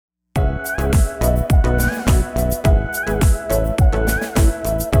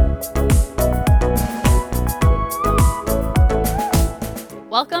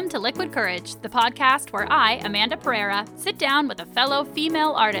Liquid Courage, the podcast where I, Amanda Pereira, sit down with a fellow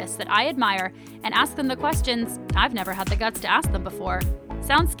female artist that I admire and ask them the questions I've never had the guts to ask them before.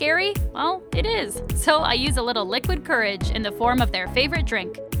 Sounds scary? Well, it is. So I use a little liquid courage in the form of their favorite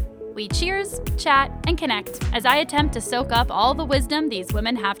drink. We cheers, chat, and connect as I attempt to soak up all the wisdom these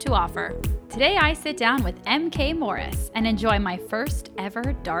women have to offer. Today I sit down with MK Morris and enjoy my first ever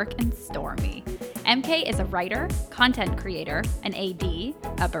Dark and Stormy. MK is a writer, content creator, an AD,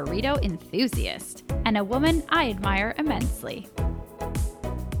 a burrito enthusiast, and a woman I admire immensely.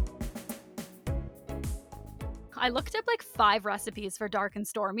 I looked up like 5 recipes for Dark and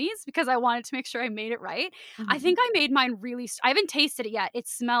Stormies because I wanted to make sure I made it right. I think I made mine really, I haven't tasted it yet. It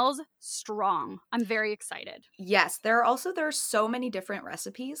smells strong. I'm very excited. Yes, there are so many different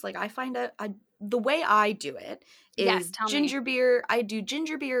recipes. Like I find the way I do it is ginger beer. I do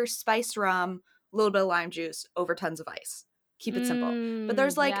ginger beer, spiced rum, a little bit of lime juice over tons of ice. Keep it simple. But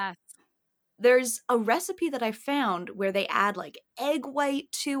there's a recipe that I found where they add like egg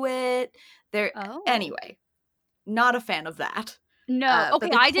white to it. Anyway. Not a fan of that. No. Okay,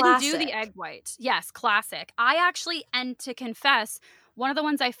 I didn't do the egg white. Yes, classic. I actually, and to confess, one of the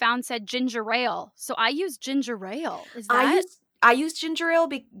ones I found said ginger ale. So I use ginger ale. Is that? I used ginger ale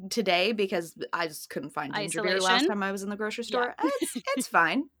today because I just couldn't find ginger beer last time I was in the grocery store. Yeah. It's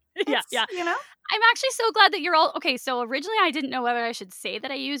fine. Yeah. You know? I'm actually so glad that you're all okay. So originally I didn't know whether I should say that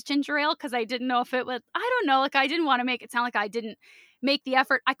I used ginger ale because I didn't know if it was, I don't know, like I didn't want to make it sound like I didn't make the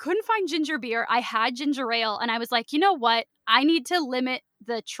effort. I couldn't find ginger beer. I had ginger ale and I was like, you know what? I need to limit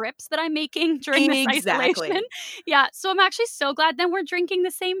the trips that I'm making during this isolation. Yeah. So I'm actually so glad then we're drinking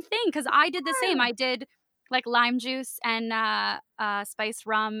the same thing because I did the same. I did like lime juice and spiced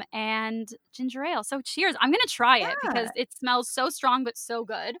rum and ginger ale. So cheers. I'm going to try it because it smells so strong but so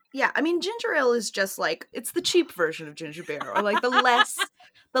good. Yeah, I mean ginger ale is just like it's the cheap version of ginger beer or like the less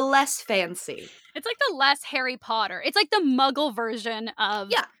fancy. It's like the less Harry Potter. It's like the muggle version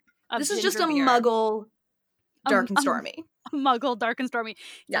of this is just a beer. Muggle Dark and Stormy. A muggle Dark and Stormy.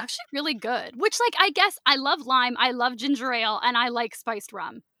 It's actually really good. Which like I guess I love lime, I love ginger ale, and I like spiced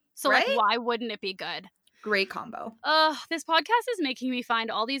rum. So like why wouldn't it be good? Great combo. This podcast is making me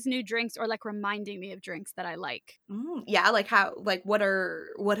find all these new drinks or like reminding me of drinks that I like. Yeah, like how like what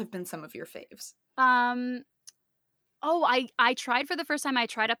have been some of your faves? I tried for the first time, I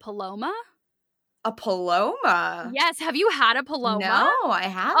tried a Paloma. A Paloma? Yes, have you had a Paloma? No, I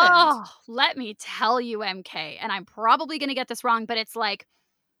haven't. Oh, let me tell you, MK, and I'm probably going to get this wrong, but it's like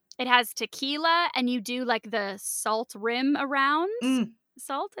it has tequila and you do like the salt rim around.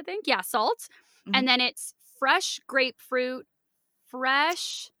 Salt, I think. Yeah, salt. And then it's fresh grapefruit,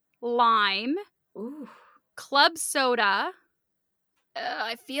 fresh lime, club soda.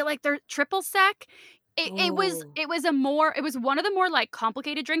 I feel like they're triple sec. It was one of the more like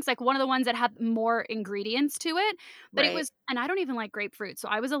complicated drinks, like one of the ones that had more ingredients to it. But it was, and I don't even like grapefruit, so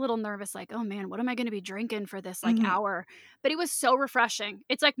I was a little nervous, like, oh man, what am I going to be drinking for this like hour? But it was so refreshing.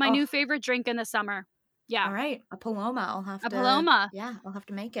 It's like my new favorite drink in the summer. Yeah. All right, a Paloma. I'll have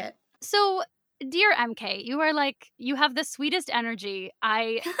to make it. So, dear MK, you have the sweetest energy.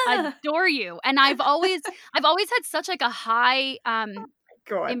 I adore you, and I've always had such like a high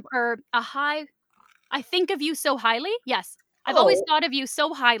I think of you so highly. Yes. I've always thought of you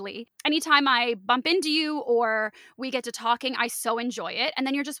so highly. Anytime I bump into you or we get to talking, I so enjoy it. And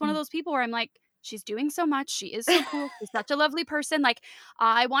then you're just one of those people where I'm like, she's doing so much. She is so cool. She's such a lovely person. Like,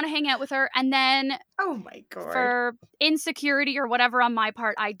 I want to hang out with her. And then oh my God, for insecurity or whatever on my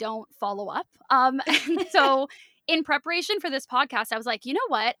part, I don't follow up. And so in preparation for this podcast, I was like, you know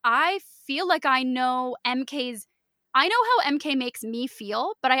what? I feel like I know how MK makes me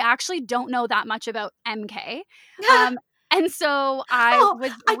feel, but I actually don't know that much about MK. And so I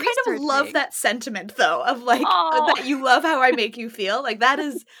kind of love that sentiment though, of like that you love how I make you feel. Like that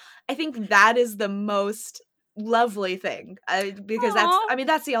is, I think that is the most lovely thing because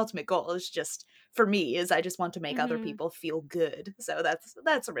that's the ultimate goal is just for me is I just want to make other people feel good. So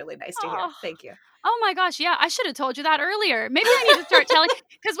that's really nice to hear. Thank you. Oh my gosh, yeah, I should have told you that earlier. Maybe I need to start telling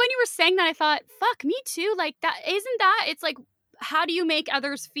because when you were saying that I thought, fuck, me too. Like that isn't that it's like how do you make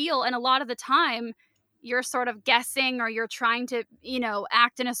others feel? And a lot of the time you're sort of guessing or you're trying to,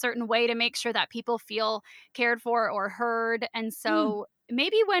 act in a certain way to make sure that people feel cared for or heard. And so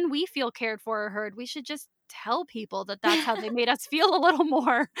maybe when we feel cared for or heard, we should just tell people that that's how they made us feel a little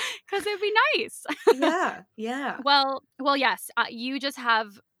more because it'd be nice. Yeah. Well, yes, you just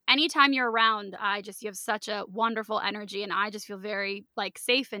have anytime you're around, you have such a wonderful energy and I just feel very like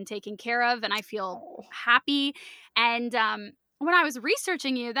safe and taken care of and I feel happy. And when I was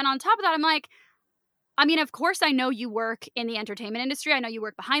researching you, then on top of that, I'm like, I mean, of course, I know you work in the entertainment industry. I know you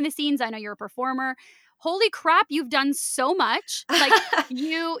work behind the scenes. I know you're a performer. Holy crap, you've done so much. Like,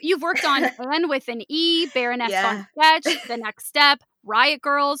 you've worked on Anne with an E, Baroness von Sketch, The Next Step, Riot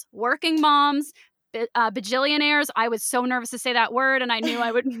Girls, Working Moms, Bajillionaires. I was so nervous to say that word, and I knew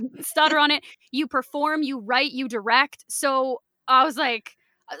I would stutter on it. You perform, you write, you direct. So I was like,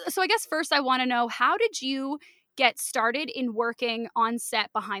 so I guess first I want to know, how did you get started in working on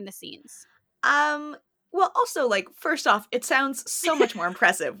set behind the scenes? Well, also, like, first off, it sounds so much more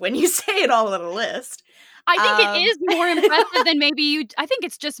impressive when you say it all in a list. I think it is more impressive than maybe you. I think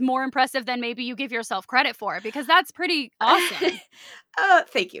it's just more impressive than maybe you give yourself credit for, because that's pretty awesome.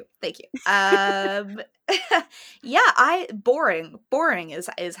 Thank you. Yeah, boring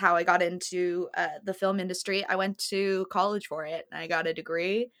is how I got into the film industry. I went to college for it, and I got a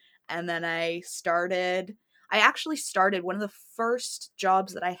degree, and then I actually started, one of the first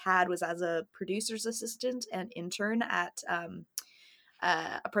jobs that I had was as a producer's assistant and intern at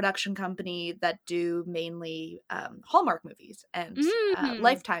a production company that do mainly Hallmark movies and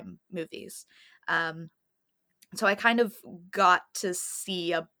Lifetime movies. So I kind of got to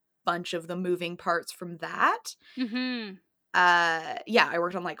see a bunch of the moving parts from that. Mm-hmm. Yeah, I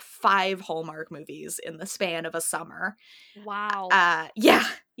worked on like 5 Hallmark movies in the span of a summer. Wow. Yeah.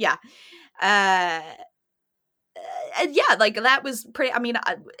 Yeah, like that was pretty. I mean,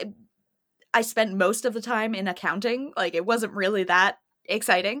 I spent most of the time in accounting. Like, it wasn't really that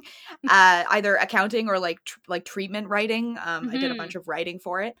exciting. Either accounting or like treatment writing. I did a bunch of writing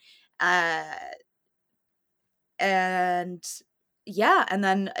for it. And yeah, and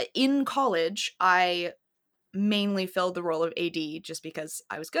then in college, I mainly filled the role of AD just because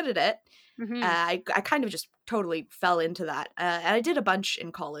I was good at it. I kind of just totally fell into that. And I did a bunch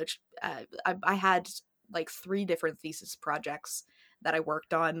in college. I had like 3 different thesis projects that I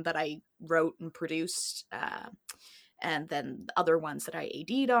worked on, that I wrote and produced, and then other ones that I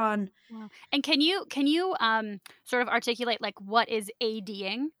AD'd on. Wow. And can you sort of articulate, like, what is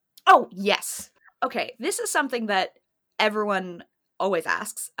ADing? Oh, yes. Okay, this is something that everyone always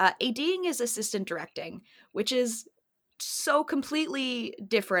asks. ADing is assistant directing, which is so completely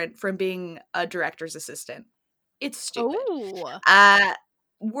different from being a director's assistant. It's stupid.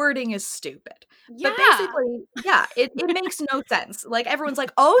 Wording is stupid. Yeah. But basically, yeah, it makes no sense. Like, everyone's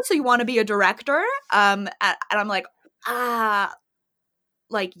like, oh, so you want to be a director? And I'm like,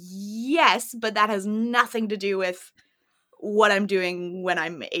 like, yes, but that has nothing to do with what I'm doing when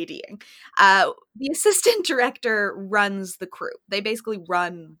I'm ADing. The assistant director runs the crew. They basically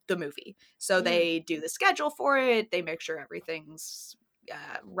run the movie. So they do the schedule for it. They make sure everything's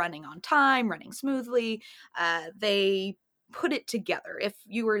running on time, running smoothly. They put it together. If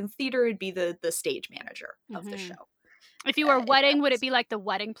you were in theater, it'd be the stage manager of the show. If you were a wedding, would it be like the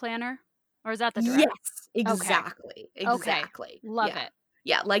wedding planner? Or is that the director? Yes, exactly. Okay. Exactly. Love it.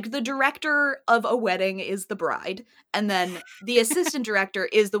 Yeah, like the director of a wedding is the bride, and then the assistant director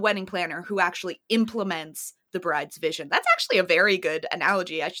is the wedding planner who actually implements the bride's vision. That's actually a very good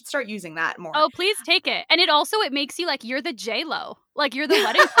analogy. I should start using that more. Oh, please take it. And it makes you like, you're the J-Lo. Like, you're the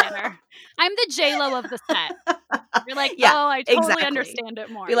wedding planner. I'm the J-Lo of the set. You're like, yeah, oh, I totally understand it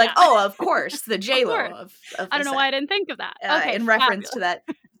more. You're like, oh, of course, the J-Lo of I don't know why I didn't think of that. Okay, in reference to that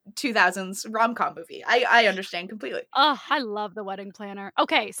 2000s rom-com movie. I understand completely. Oh, I love the wedding planner.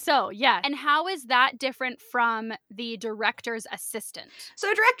 Okay, so yeah. And how is that different from the director's assistant?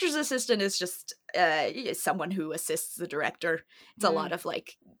 So a director's assistant is just someone who assists the director. It's a lot of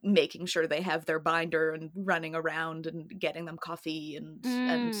like making sure they have their binder and running around and getting them coffee and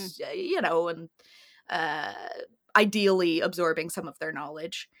ideally absorbing some of their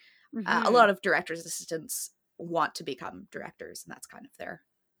knowledge. A lot of director's assistants want to become directors, and that's kind of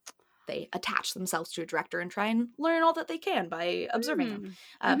they attach themselves to a director and try and learn all that they can by observing them.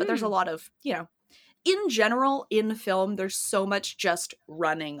 But there's a lot of, in general, in film, there's so much just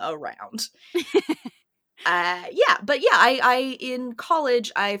running around. I in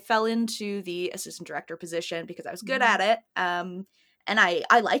college, I fell into the assistant director position because I was good at it. And I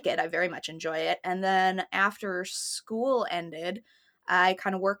like it. I very much enjoy it. And then after school ended, I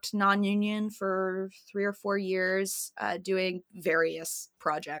kind of worked non-union for 3 or 4 years, doing various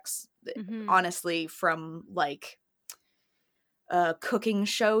projects, honestly, from like cooking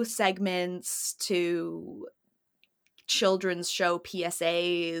show segments to children's show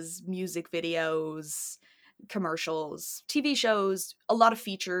PSAs, music videos, commercials, TV shows, a lot of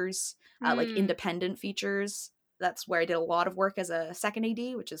features, like independent features. That's where I did a lot of work as a second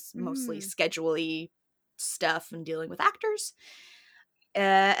AD, which is mostly schedule-y stuff and dealing with actors.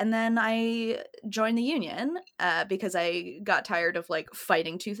 And then I joined the union because I got tired of like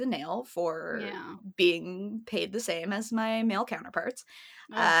fighting tooth and nail for being paid the same as my male counterparts,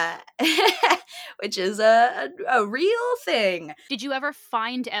 which is a real thing. Did you ever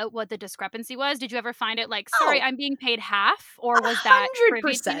find out what the discrepancy was? Did you ever find it like, sorry, I'm being paid half? Or was that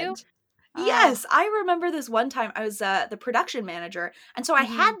privy to you? Yes, I remember this one time I was the production manager, and so I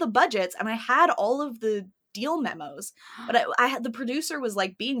had the budgets and I had all of the deal memos, but I had the producer was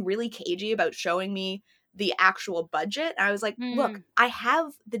like being really cagey about showing me the actual budget. And I was like, look, I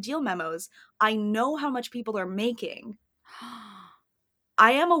have the deal memos. I know how much people are making.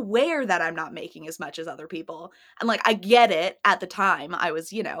 I am aware that I'm not making as much as other people. And like, I get it at the time. I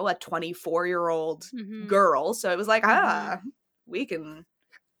was, you know, a 24-year-old girl. So it was like, we can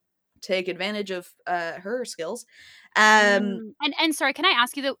take advantage of her skills. And sorry, can I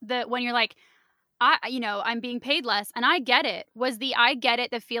ask you the when you're like, I'm being paid less, and I get it. Was the I get it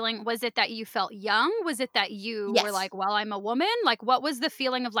the feeling, was it that you felt young? Was it that you were like, well, I'm a woman? Like, what was the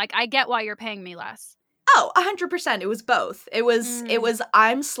feeling of like, I get why you're paying me less? Oh, 100%. It was both. It was,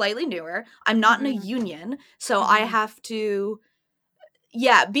 I'm slightly newer. I'm not in a union, so I have to,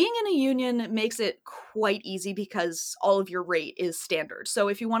 being in a union makes it quite easy because all of your rate is standard. So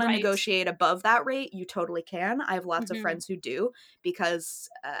if you want to negotiate above that rate, you totally can. I have lots of friends who do because,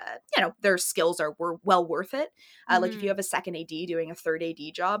 their skills were well worth it. Like if you have a second AD doing a third AD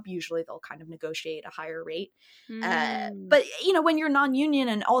job, usually they'll kind of negotiate a higher rate. But, when you're non-union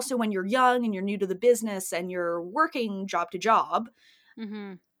and also when you're young and you're new to the business and you're working job to job,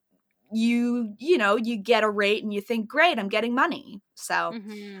 you get a rate and you think, great, I'm getting money. So,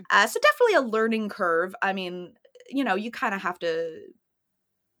 so definitely a learning curve. I mean, you kind of have to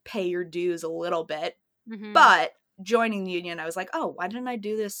pay your dues a little bit, but joining the union, I was like, oh, why didn't I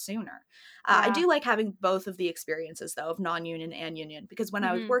do this sooner? I do like having both of the experiences though, of non-union and union, because when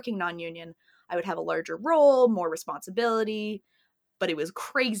I was working non-union, I would have a larger role, more responsibility, but it was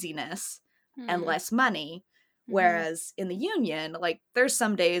craziness and less money. Whereas in the union, like there's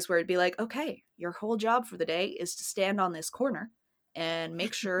some days where it'd be like, okay, your whole job for the day is to stand on this corner and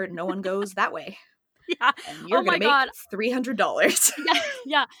make sure no one goes that way. Yeah. And you're going to make $300.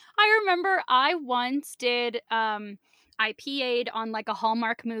 Yeah. I remember I once did, I PA'd on like a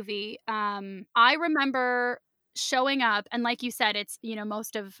Hallmark movie. I remember showing up, and like you said, it's,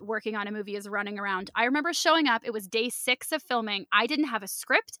 most of working on a movie is running around. I remember showing up, it was day 6 of filming. I didn't have a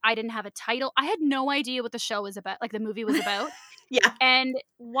script. I didn't have a title. I had no idea what the show was about, like the movie was about. Yeah. And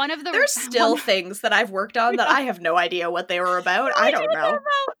there's still things that I've worked on that I have no idea what they were about. I don't know.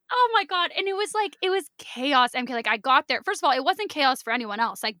 Oh my God. And it was chaos. MK, like I got there. First of all, it wasn't chaos for anyone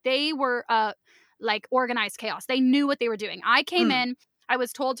else. Like they were like organized chaos. They knew what they were doing. I came in, I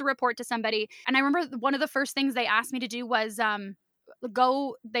was told to report to somebody. And I remember one of the first things they asked me to do was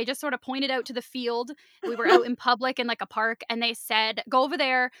they just sort of pointed out to the field. We were out in public in like a park, and they said, go over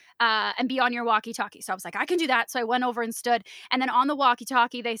there and be on your walkie-talkie. So I was like, I can do that. So I went over and stood. And then on the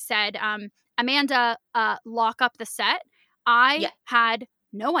walkie-talkie, they said, Amanda, lock up the set. I had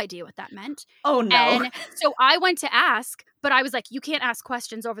no idea what that meant. Oh, no. And so I went to ask, but I was like, you can't ask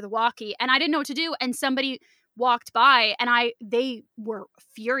questions over the walkie. And I didn't know what to do. And somebody walked by, and they were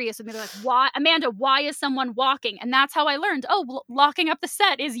furious with me. They're like, why, Amanda, why is someone walking? And that's how I learned, locking up the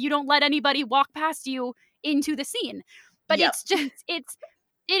set is you don't let anybody walk past you into the scene. But it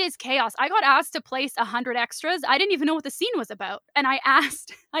is chaos. I got asked to place 100 extras. I didn't even know what the scene was about. And I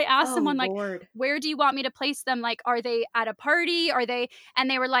asked someone, like, Lord, where do you want me to place them? Like, are they at a party? Are they? And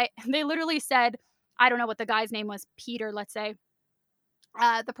they were like, they literally said, I don't know what the guy's name was, Peter, let's say.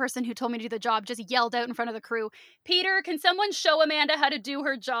 The person who told me to do the job just yelled out in front of the crew, Peter, can someone show Amanda how to do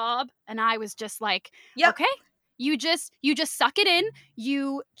her job? And I was just like, okay, you just suck it in.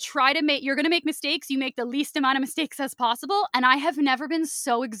 You try to you're going to make mistakes. You make the least amount of mistakes as possible. And I have never been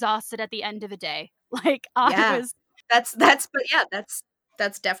so exhausted at the end of a day. Like that's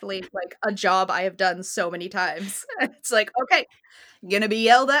definitely like a job I have done so many times. It's like, okay, gonna be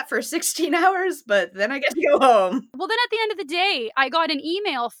yelled at for 16 hours, but then I get to go home. Well, then at the end of the day, I got an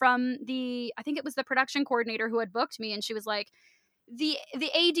email from I think it was the production coordinator who had booked me, and she was like, the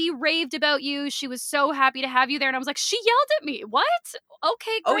AD raved about you. She was so happy to have you there. And I was like, she yelled at me. What?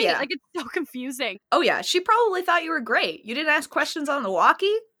 Okay, great. Oh, yeah. Like, it's so confusing. Oh, yeah. She probably thought you were great. You didn't ask questions on the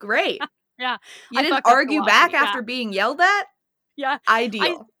walkie? Great. Yeah. You didn't argue back after being yelled at? Yeah.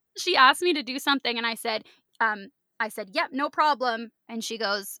 Ideal. She asked me to do something, and I said, yep, no problem. And she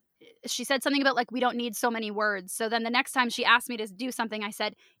goes, she said something about like, we don't need so many words. So then the next time she asked me to do something, I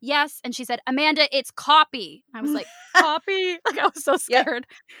said, yes. And she said, Amanda, it's copy. I was like, copy? Like, I was so scared.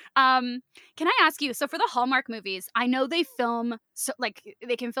 Yep. Can I ask you, so for the Hallmark movies, I know they film, so like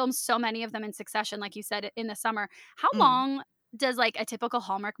they can film so many of them in succession, like you said, in the summer. How long does like a typical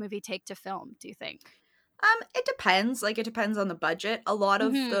Hallmark movie take to film, do you think? It depends. Like, it depends on the budget. A lot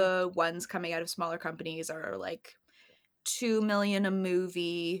of the ones coming out of smaller companies are like $2 million a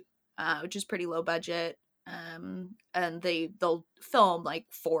movie, which is pretty low budget. And they'll film like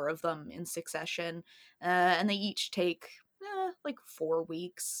 4 of them in succession, and they each take like 4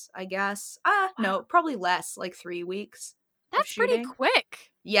 weeks, I guess. No, probably less, like 3 weeks. That's pretty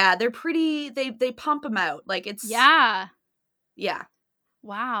quick. Yeah, they're pretty. They pump them out like it's yeah.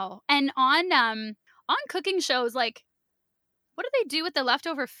 Wow. And on cooking shows, like, what do they do with the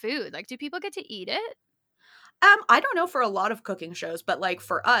leftover food? Like, do people get to eat it? I don't know for a lot of cooking shows, but like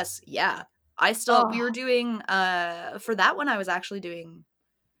for us, yeah. We were doing for that one I was actually doing,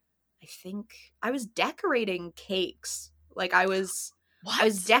 I think I was decorating cakes. Like I was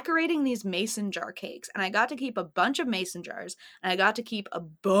decorating these mason jar cakes, and I got to keep a bunch of mason jars, and I got to keep a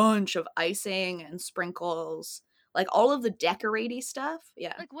bunch of icing and sprinkles, like all of the decoraty stuff.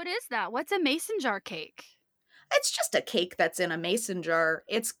 Yeah. Like, what is that? What's a mason jar cake? It's just a cake that's in a mason jar.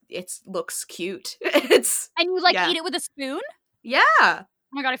 It looks cute. And you like eat it with a spoon? Yeah. Oh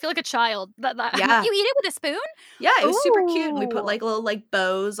my god, I feel like a child. Yeah. You eat it with a spoon? Yeah, it was super cute. And we put like little like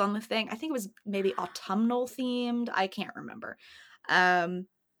bows on the thing. I think it was maybe autumnal themed. I can't remember.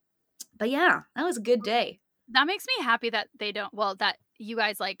 But yeah, that was a good day. That makes me happy that that you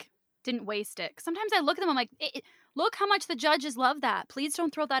guys like didn't waste it. 'Cause sometimes I look at them, I'm like, look how much the judges love that. Please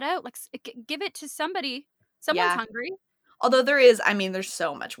don't throw that out. Like, give it to somebody. Someone's hungry. Although there's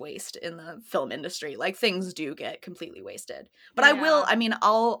so much waste in the film industry. Like, things do get completely wasted. But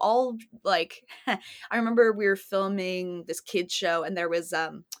I'll like, I remember we were filming this kids show, and there was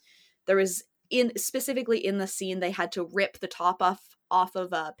specifically in the scene, they had to rip the top off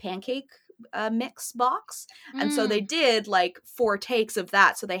of a pancake mix box. And so they did like 4 takes of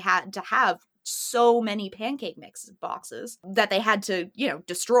that. So they had to have so many pancake mix boxes that they had to,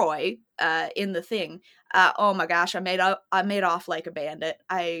 destroy in the thing. Oh my gosh, I made off like a bandit.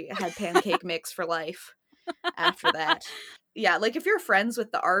 I had pancake mix for life after that. Yeah, like if you're friends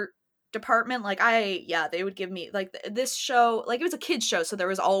with the art department, like they would give me like this show, like it was a kids show, so there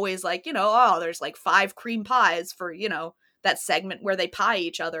was always like, there's like 5 cream pies for, that segment where they pie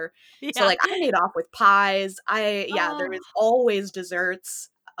each other. Yeah. So like I made off with pies. There was always desserts.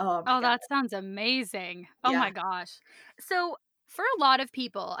 Oh my God. That sounds amazing. Oh my gosh. So for a lot of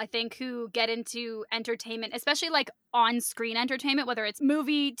people, I think, who get into entertainment, especially like on-screen entertainment, whether it's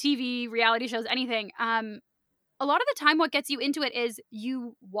movie, TV, reality shows, anything, a lot of the time what gets you into it is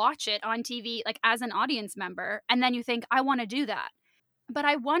you watch it on TV like as an audience member, and then you think, I want to do that. But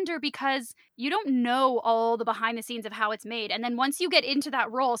I wonder, because you don't know all the behind the scenes of how it's made. And then once you get into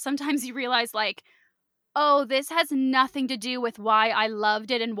that role, sometimes you realize like, oh, this has nothing to do with why I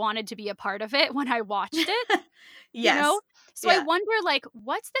loved it and wanted to be a part of it when I watched it. Yes. So I wonder, like,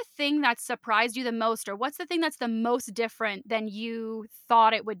 what's the thing that surprised you the most, or what's the thing that's the most different than you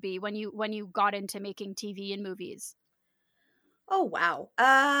thought it would be when you got into making TV and movies? Oh, wow.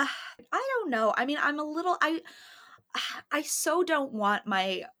 I don't know. I mean, I so don't want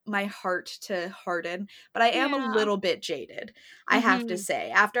my heart to harden, but I am a little bit jaded, I have to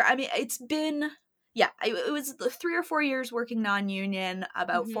say. It's been, it was 3 or 4 years working non-union,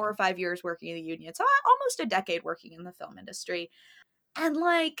 about 4 or 5 years working in the union. So almost a decade working in the film industry. And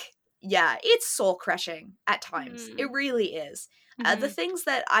like, it's soul crushing at times. It really is. The things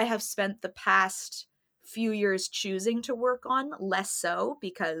that I have spent the past few years choosing to work on, less so,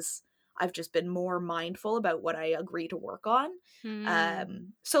 because I've just been more mindful about what I agree to work on.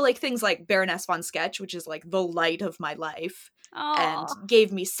 So like things like Baroness von Sketch, which is like the light of my life. And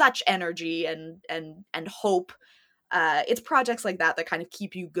gave me such energy and hope. It's projects like that kind of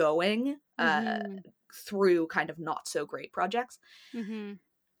keep you going through kind of not so great projects.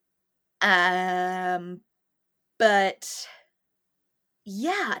 But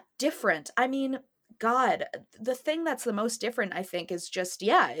yeah, different. I mean, God, the thing that's the most different, I think, is just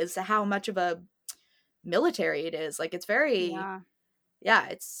is how much of a military it is. Like, it's very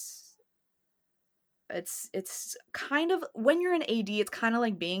it's kind of, when you're an AD, it's kind of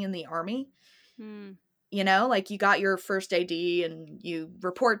like being in the army. Like you got your first AD and you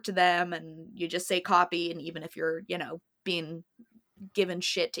report to them and you just say copy, and even if you're being given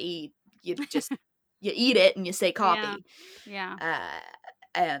shit to eat, you just you eat it and you say copy.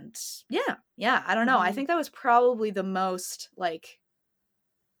 And I don't know. I think that was probably the most like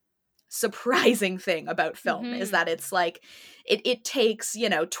surprising thing about film is that it's like it takes,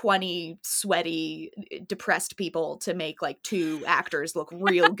 20 sweaty, depressed people to make like 2 actors look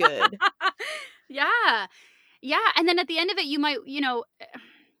real good. Yeah. And then at the end of it, you might,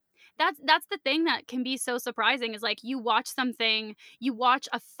 that's the thing that can be so surprising is like you watch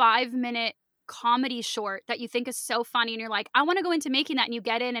a 5-minute comedy short that you think is so funny and you're like, I want to go into making that, and you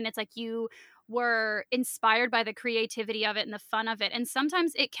get in and it's like you were inspired by the creativity of it and the fun of it. And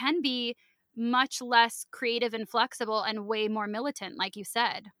sometimes it can be much less creative and flexible and way more militant, like you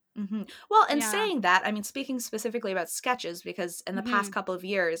said. Mm-hmm. Well, and saying that, I mean, speaking specifically about sketches, because in the past couple of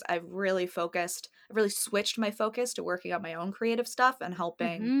years, I've really switched my focus to working on my own creative stuff and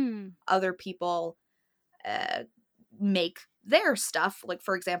helping other people make their stuff. Like,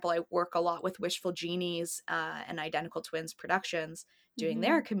 for example, I work a lot with Wishful Genies and Identical Twins Productions doing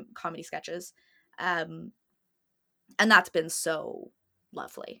their comedy sketches. And that's been so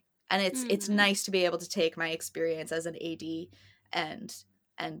lovely. And it's nice to be able to take my experience as an AD and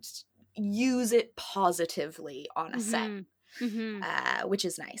use it positively on a set, which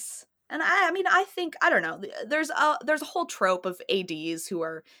is nice. And I mean, I think, I don't know, there's a whole trope of ADs who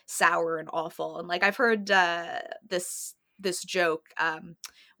are sour and awful. And like, I've heard this joke,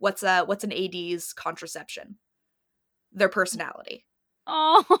 what's an AD's contraception? Their personality.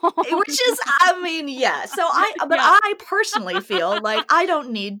 Oh, which is, I mean, yeah. So I personally feel like I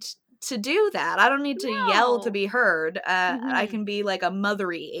don't need to do that. I don't need to yell to be heard. I can be like a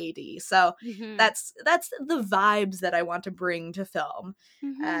mothery AD. So that's the vibes that I want to bring to film.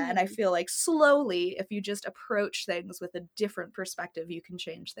 And I feel like slowly, if you just approach things with a different perspective, you can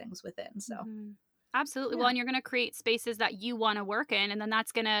change things within. So absolutely. Well, and you're going to create spaces that you want to work in, and then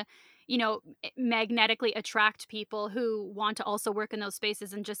that's going to, magnetically attract people who want to also work in those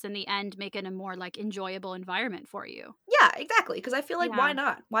spaces, and just in the end make it a more like enjoyable environment for you. Yeah, exactly. Because I feel like why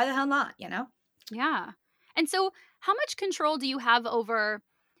not? Why the hell not, Yeah. And so how much control do you have over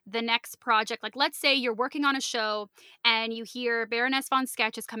the next project? Like, let's say you're working on a show and you hear Baroness von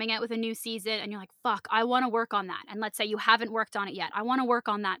Sketch is coming out with a new season and you're like, fuck, I want to work on that. And let's say you haven't worked on it yet. I want to work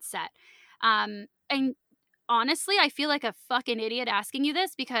on that set. And honestly, I feel like a fucking idiot asking you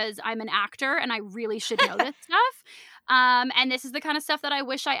this because I'm an actor and I really should know this stuff. And this is the kind of stuff that I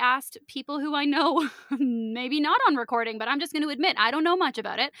wish I asked people who I know, maybe not on recording, but I'm just going to admit I don't know much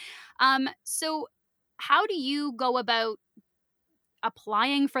about it. So how do you go about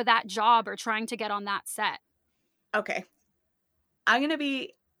applying for that job or trying to get on that set? Okay. I'm going to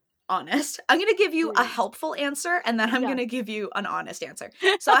be honest. I'm going to give you a helpful answer, and then I'm going to give you an honest answer.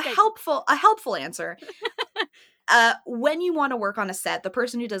 So okay. a helpful answer. When you want to work on a set, the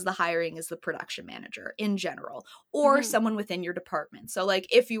person who does the hiring is the production manager in general, or someone within your department. So like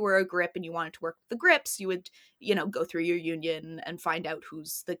if you were a grip and you wanted to work with the grips, you would, go through your union and find out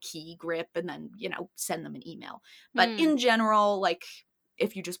who's the key grip and then, send them an email. But in general, like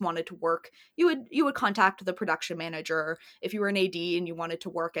if you just wanted to work, you would contact the production manager. If you were an AD and you wanted to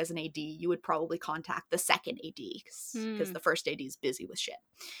work as an AD, you would probably contact the second AD because the first AD is busy with shit.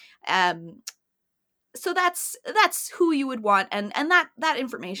 So that's who you would want, and that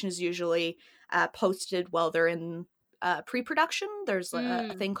information is usually posted while they're in pre-production. There's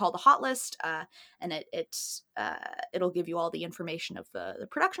a thing called a hot list, and it'll give you all the information of the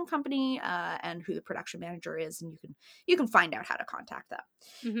production company and who the production manager is, and you can find out how to contact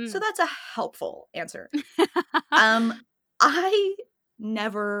them. So that's a helpful answer. I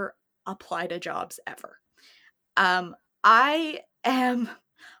never apply to jobs ever. I am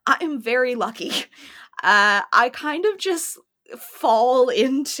very lucky. I kind of just fall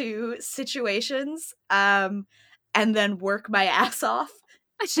into situations and then work my ass off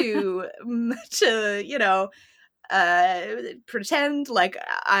to pretend like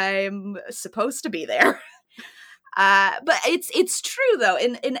I'm supposed to be there. But it's true though.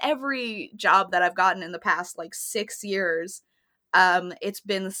 In every job that I've gotten in the past like 6 years, it's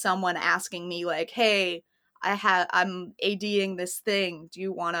been someone asking me like, hey, I'm ADing this thing. Do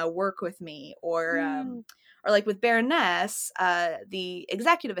you want to work with me? Or like with Baroness, the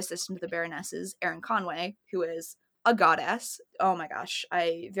executive assistant of the Baroness is Erin Conway, who is a goddess. Oh my gosh,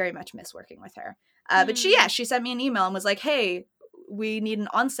 I very much miss working with her. But she sent me an email and was like, hey, we need an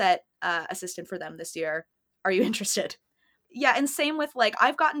on-set assistant for them this year. Are you interested? Yeah, and same with like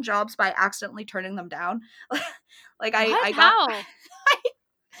I've gotten jobs by accidentally turning them down. Like I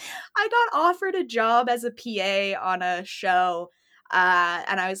got offered a job as a PA on a show,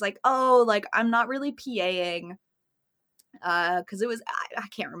 and I was like, oh, like I'm not really PAing, because it was I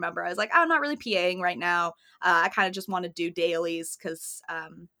can't remember. I was like, I'm not really PAing right now. I kind of just want to do dailies because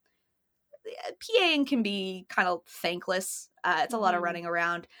PAing can be kind of thankless. It's a lot of running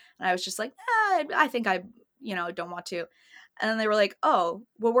around. And I was just like, I think I, don't want to. And then they were like, oh,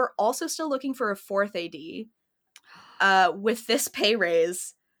 well, we're also still looking for a 4th AD with this pay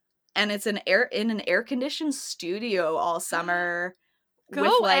raise. And it's in an air-conditioned studio all summer. Go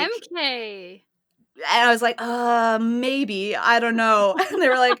with, like, MK. And I was like, maybe, I don't know. And they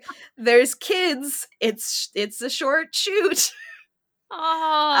were like, there's kids. It's a short shoot.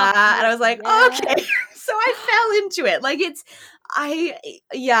 Oh, and I was like, okay. So I fell into it. Like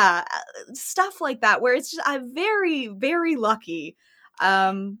stuff like that where it's just, I'm very, very lucky.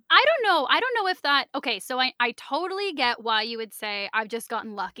 I don't know if that, okay, so I totally get why you would say I've just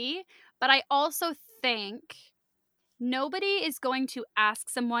gotten lucky, but I also think nobody is going to ask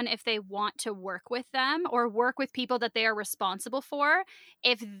someone if they want to work with them or work with people that they are responsible for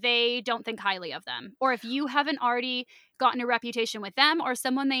if they don't think highly of them, or if you haven't already gotten a reputation with them or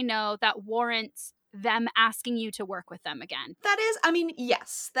someone they know that warrants them asking you to work with them again. That is, I mean,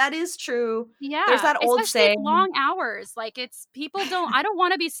 yes, that is true. Yeah. There's that old saying. Long hours. Like, it's, people I don't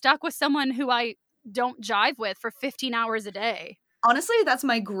want to be stuck with someone who I don't jive with for 15 hours a day. Honestly, that's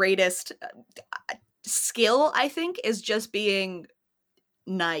my greatest skill, I think, is just being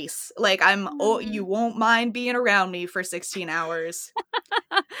nice. Like, you won't mind being around me for 16 hours.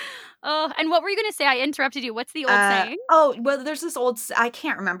 Oh, and what were you going to say? I interrupted you. What's the old saying? Oh, well, there's this old, I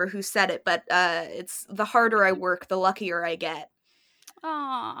can't remember who said it, but it's the harder I work, the luckier I get.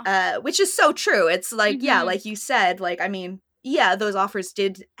 Aww. Which is so true. It's like, yeah, like you said, like, I mean, yeah, those offers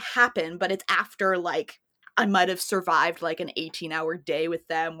did happen, but it's after, like, I might have survived, like, an 18-hour day with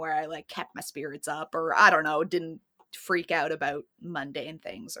them where I, like, kept my spirits up, or, I don't know, didn't freak out about mundane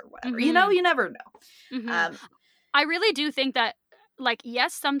things or whatever. You know, you never know. I really do think that, like,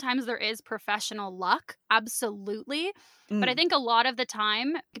 yes, sometimes there is professional luck, absolutely. But I think a lot of the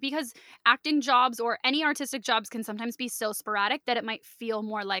time, because acting jobs or any artistic jobs can sometimes be so sporadic that it might feel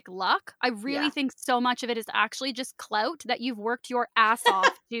more like luck. I really think so much of it is actually just clout that you've worked your ass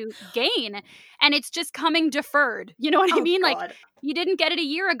off to gain. And it's just coming deferred. You know what I mean? God. Like, you didn't get it a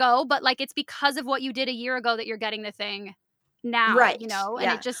year ago, but, like, it's because of what you did a year ago that you're getting the thing now, right? You know?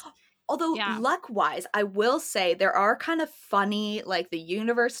 And it just... Although, luck-wise, I will say there are kind of funny, like, the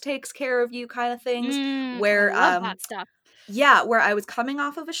universe takes care of you kind of things. Where, I love that stuff. Yeah, where I was coming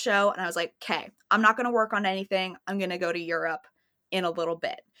off of a show and I was like, okay, I'm not going to work on anything. I'm going to go to Europe in a little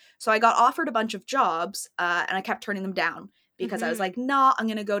bit. So I got offered a bunch of jobs and I kept turning them down because I was like, nah, I'm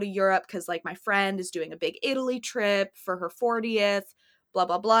going to go to Europe because, like, my friend is doing a big Italy trip for her 40th, blah,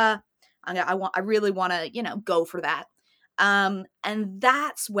 blah, blah. I really want to, go for that. And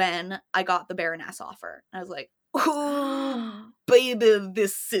that's when I got the Baroness offer. I was like, oh, baby,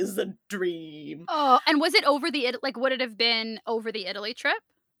 this is a dream. Oh, and was it over the, like, would it have been over the Italy trip?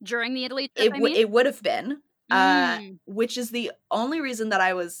 During the Italy trip, It would have been, which is the only reason that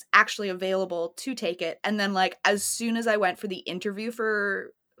I was actually available to take it. And then, like, as soon as I went for the interview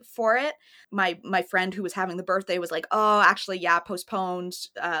for it, my friend who was having the birthday was like, oh, actually, yeah, postponed,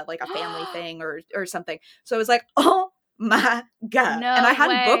 like a family thing or something. So I was like, oh my God. No and I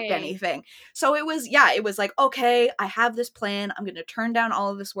hadn't way. booked anything. So it was like, okay, I have this plan. I'm going to turn down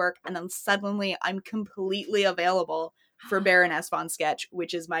all of this work. And then suddenly I'm completely available for Baroness von Sketch,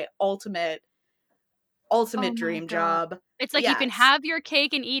 which is my ultimate dream job. It's like, you can have your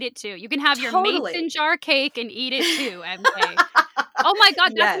cake and eat it too. You can have your mason jar cake and eat it too, MK. Oh my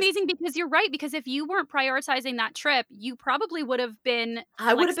God, that's amazing, because you're right. Because if you weren't prioritizing that trip, you probably would have been.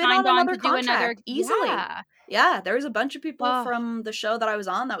 I would have been on another contract easily. Yeah, there was a bunch of people from the show that I was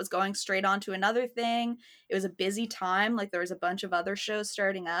on that was going straight on to another thing. It was a busy time. Like, there was a bunch of other shows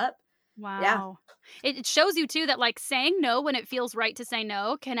starting up. Wow. Yeah. It shows you too that, like, saying no when it feels right to say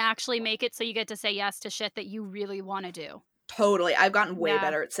no can actually make it so you get to say yes to shit that you really want to do. Totally. I've gotten way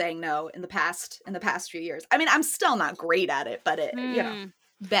better at saying no in the past few years. I mean, I'm still not great at it, but it,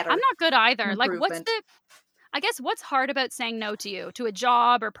 better. I'm not good either. Like, what's hard about saying no to you, to a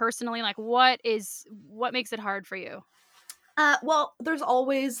job or personally? Like, what makes it hard for you? Well, there's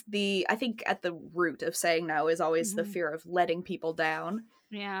always I think at the root of saying no is always the fear of letting people down.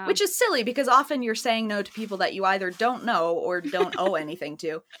 Yeah. Which is silly, because often you're saying no to people that you either don't know or don't owe anything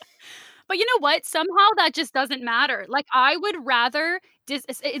to. But you know what? Somehow that just doesn't matter. Like, I would rather, this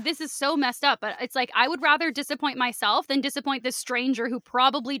is so messed up, but it's like, I would rather disappoint myself than disappoint this stranger who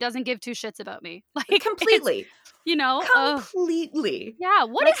probably doesn't give two shits about me. Like, completely. Completely. Yeah.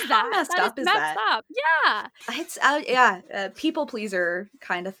 What is that? How messed up is that? Up. Yeah. It's people pleaser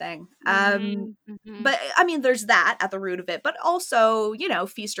kind of thing. But I mean, there's that at the root of it, but also,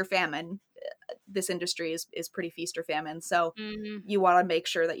 feast or famine. this industry is pretty feast or famine. So you want to make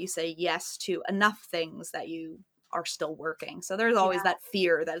sure that you say yes to enough things that you are still working. So there's always that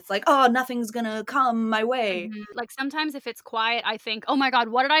fear that it's like, oh, nothing's gonna come my way. Like sometimes if it's quiet, I think, oh my God,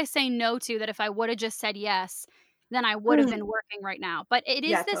 what did I say no to that if I would have just said yes, then I would have been working right now. But it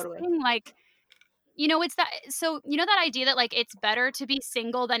is this thing like, you know, it's that, so you know that idea that like it's better to be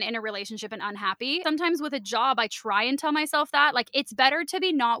single than in a relationship and unhappy. Sometimes with a job, I try and tell myself that like it's better to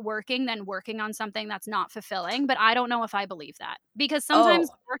be not working than working on something that's not fulfilling. But I don't know if I believe that, because sometimes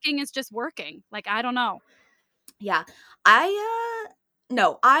working is just working. Like, I don't know. Yeah.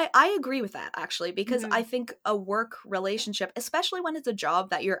 No, I agree with that actually, because I think a work relationship, especially when it's a job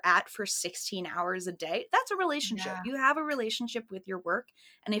that you're at for 16 hours a day, that's a relationship. You have a relationship with your work,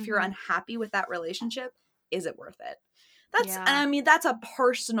 and if you're unhappy with that relationship, is it worth it? That's, and I mean, that's a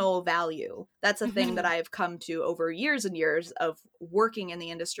personal value. That's a thing that I've come to over years and years of working in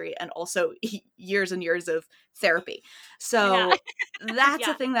the industry, and also years and years of therapy. So that's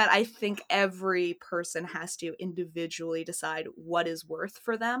a thing that I think every person has to individually decide what is worth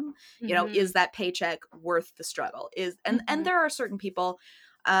for them. You know, is that paycheck worth the struggle? And there are certain people,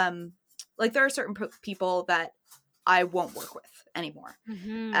 like there are certain people that I won't work with anymore.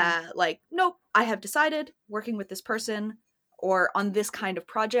 Like, nope, I have decided working with this person or on this kind of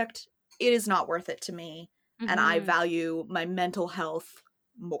project, it is not worth it to me. And I value my mental health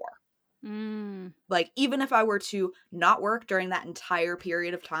more. Like, even if I were to not work during that entire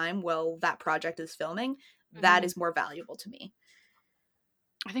period of time while that project is filming, that is more valuable to me.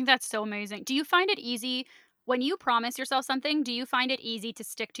 I think that's so amazing. Do you find it easy when you promise yourself something? Do you find it easy to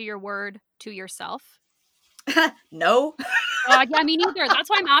stick to your word to yourself? No. Yeah, me neither. That's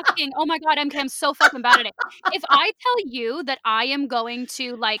why I'm asking. Oh my God, MK, I'm so fucking bad at it. If I tell you that I am going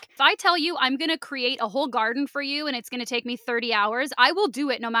to, like, if I tell you I'm going to create a whole garden for you and it's going to take me 30 hours, I will do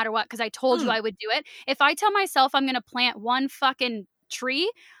it no matter what, because I told you I would do it. If I tell myself I'm going to plant one fucking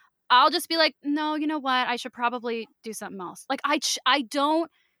tree, I'll just be like, no, you know what? I should probably do something else. Like, I don't.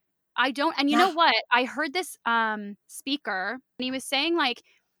 And you know what? I heard this speaker, and he was saying, like,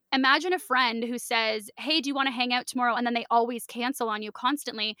 imagine a friend who says, hey, do you want to hang out tomorrow? And then they always cancel on you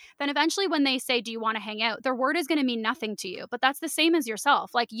constantly. Then eventually when they say, do you want to hang out? Their word is going to mean nothing to you. But that's the same as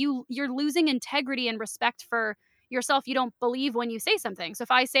yourself. Like, you're losing integrity and respect for yourself. You don't believe when you say something. So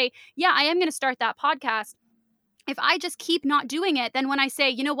if I say, yeah, I am going to start that podcast, if I just keep not doing it, then when I say,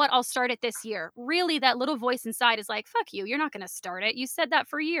 you know what, I'll start it this year, really that little voice inside is like, fuck you, you're not going to start it. You said that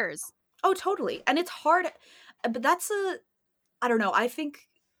for years. Oh, totally. And it's hard, but I don't know. I think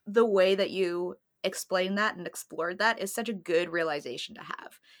the way that you explain that and explored that is such a good realization to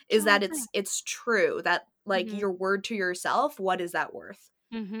have, is that it's true that like your word to yourself, what is that worth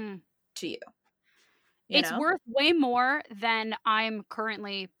to you? It's worth way more than I'm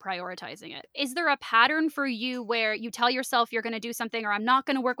currently prioritizing it. Is there a pattern for you where you tell yourself you're going to do something, or I'm not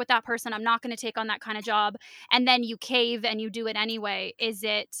going to work with that person, I'm not going to take on that kind of job, and then you cave and you do it anyway?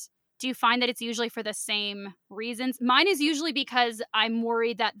 Do you find that it's usually for the same reasons? Mine is usually because I'm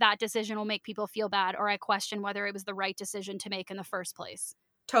worried that that decision will make people feel bad, or I question whether it was the right decision to make in the first place.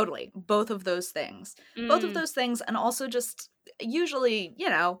 Totally. Both of those things. Both of those things. And also just usually, you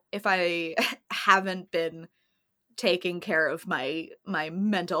know, if I haven't been taking care of my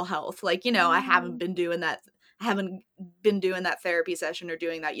mental health, like, you know, I haven't been doing that therapy session or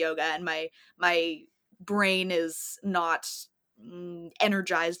doing that yoga, and my brain is not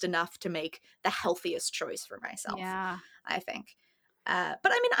energized enough to make the healthiest choice for myself. Yeah. I think. But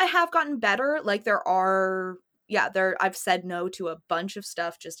I mean, I have gotten better. Like I've said no to a bunch of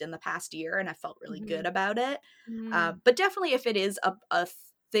stuff just in the past year, and I felt really good about it. But definitely if it is a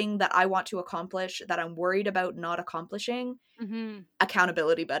thing that I want to accomplish that I'm worried about not accomplishing,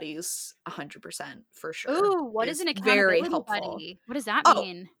 accountability buddies, 100% for sure. Ooh, what is an accountability buddy? What does that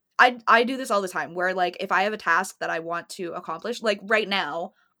mean? I do this all the time, where like if I have a task that I want to accomplish, like right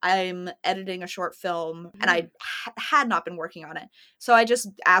now I'm editing a short film and I had not been working on it. So I just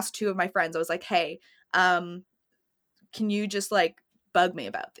asked two of my friends. I was like, hey, can you just like bug me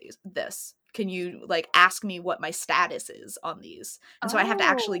about this? Can you like ask me what my status is on these? And so I have to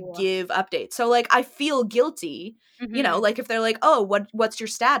actually give updates. So like I feel guilty, you know, like if they're like, oh, what's your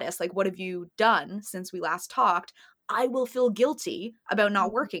status? Like, what have you done since we last talked? I will feel guilty about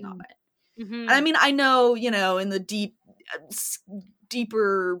not working on it. And I mean, I know, you know, in the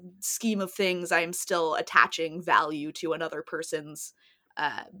deeper scheme of things, I am still attaching value to another person's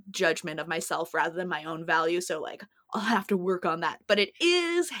judgment of myself rather than my own value. So like I'll have to work on that, but it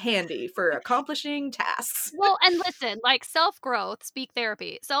is handy for accomplishing tasks. Well, and listen, like self-growth, speak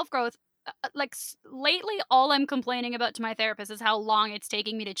therapy. Self-growth like lately all I'm complaining about to my therapist is how long it's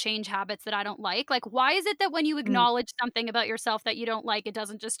taking me to change habits that I don't like. Like, why is it that when you acknowledge something about yourself that you don't like, it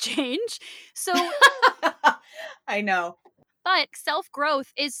doesn't just change? So I know. But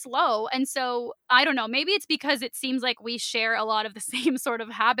self-growth is slow, and so, I don't know, maybe it's because it seems like we share a lot of the same sort of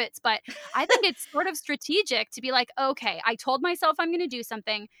habits, but I think it's sort of strategic to be like, "Okay, I told myself I'm gonna do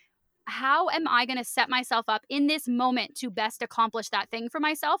something. How am I gonna set myself up in this moment to best accomplish that thing for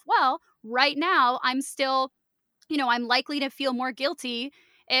myself? Well, right now, I'm still I'm likely to feel more guilty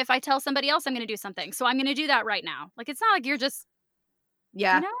if I tell somebody else I'm gonna do something, so I'm gonna do that right now." Like, it's not like you're just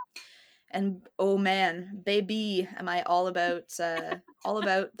Yeah. you know? And oh man, baby, am I all about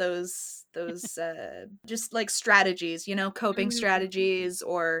those just like strategies, coping Mm. strategies,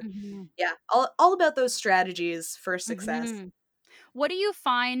 or Mhm. yeah, all about those strategies for success. Mhm. What do you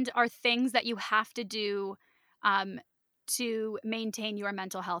find are things that you have to do um, to maintain your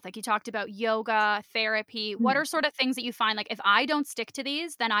mental health? Like you talked about yoga, therapy. What Mm. are sort of things that you find like if I don't stick to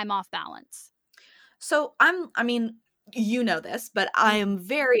these, then I'm off balance? So I mean, you know this, but I am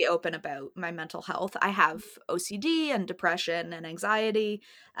very open about my mental health. I have OCD and depression and anxiety,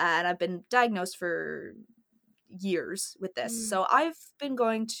 and I've been diagnosed for years with this. Mm-hmm. So I've been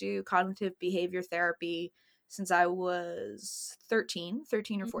going to cognitive behavior therapy since I was 13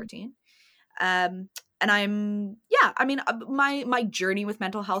 or 14. Um and I mean, my journey with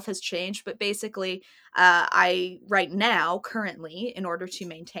mental health has changed, but basically I right now currently, in order to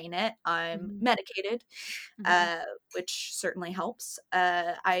maintain it, I'm Mm-hmm. medicated, Mm-hmm. which certainly helps.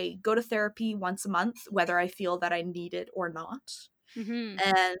 I go to therapy once a month, whether I feel that I need it or not, Mm-hmm.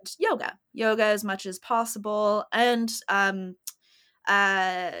 and yoga as much as possible, and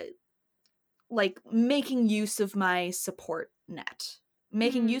uh like making use of my support net,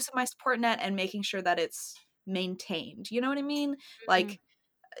 and making sure that it's maintained, you know what I mean? Mm-hmm.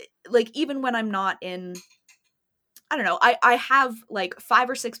 Like even when I'm not in, I don't know, I have like 5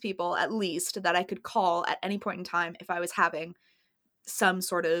 or 6 people at least that I could call at any point in time if I was having some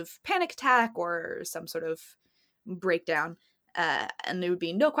sort of panic attack or some sort of breakdown, and there would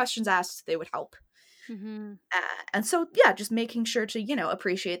be no questions asked, they would help. Mm-hmm. And so yeah, just making sure to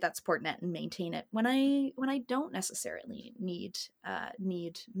appreciate that support net and maintain it when I don't necessarily need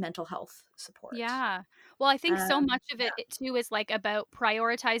mental health support. Yeah. Well, I think so much of Yeah. it too is like about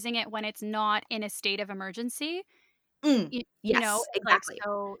prioritizing it when it's not in a state of emergency. Yes, It's like exactly.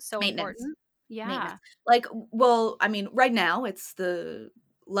 It's so maintenance. important. Yeah. Maintenance. Like, well, I mean, right now it's the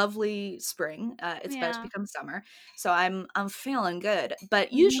lovely spring. It's about to Yeah. become summer, so I'm feeling good.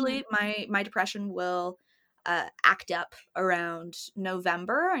 But Mhm. usually, my depression will act up around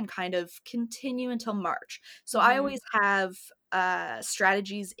November and kind of continue until March. So I Mhm. always have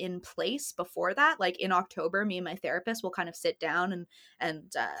strategies in place before that. Like in October, me and my therapist will kind of sit down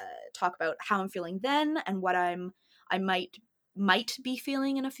and talk about how I'm feeling then and what I might be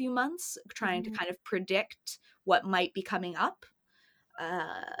feeling in a few months, trying to Mhm. kind of predict what might be coming up.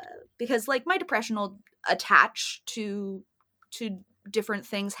 Because like my depression will attach to different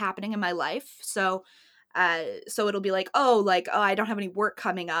things happening in my life. So it'll be like, oh, I don't have any work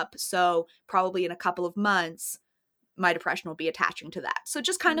coming up, so probably in a couple of months my depression will be attaching to that. So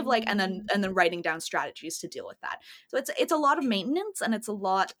just kind of like, and then Mm. writing down strategies to deal with that. So it's a lot of maintenance, and it's a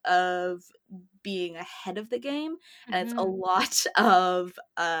lot of being ahead of the game, and it's a Mhm. lot of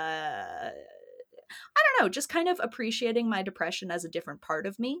I don't know, just kind of appreciating my depression as a different part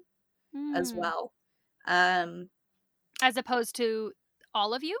of me as Mm. well. Um As opposed to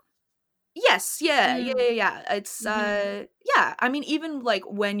all of you? yes, yeah, yeah, Mm. yeah, yeah. It's Mhm. yeah, I mean even like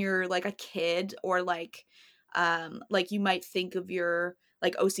when you're like a kid, or like you might think of your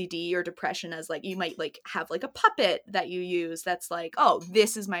like OCD or depression as like, you might like have like a puppet that you use that's like, oh,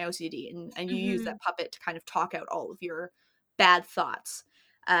 this is my OCD, and you use Mhm. that puppet to kind of talk out all of your bad thoughts.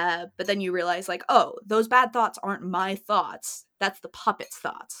 But then you realize like, oh, those bad thoughts aren't my thoughts. That's the puppet's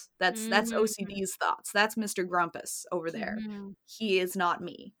thoughts. That's Mhm. OCD's thoughts. That's Mr. Grumpus over there. Mhm. He is not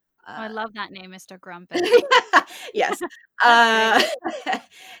me. Oh, I Uh love that name, Mr. Grumpus. yes. That's great. Uh,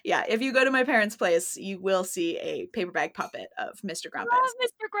 yeah, if you go to my parents' place, you will see a paper bag puppet of Mr. Grumpus. Love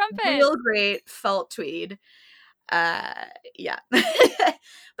Mr. Grumpus. Real great felt tweed. Uh, yeah.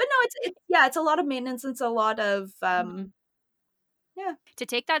 But no, it's a lot of maintenance. It's a lot of Mhm. yeah. To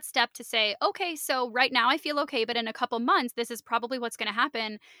take that step to say, "Okay, so right now I feel okay, but in a couple months, this is probably what's gonna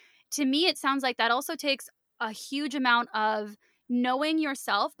happen." To me, it sounds like that also takes a huge amount of knowing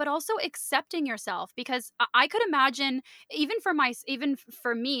yourself, but also accepting yourself because I could imagine even for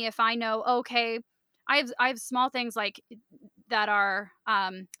me, if I know, okay, I have small things like that are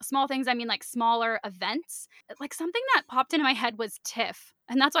small things. I mean, like smaller events. Like something that popped into my head was TIFF.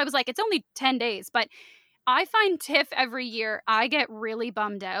 And that's why I was like, it's only 10 days. But I find TIFF every year, I get really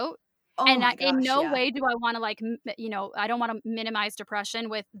bummed out. Oh my gosh, in no way do I want to, like, you know, I don't want to minimize depression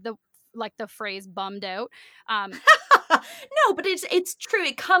with the phrase bummed out. No, but it's true.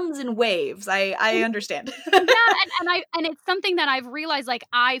 It comes in waves. I understand. Yeah, and it's something that I've realized, like,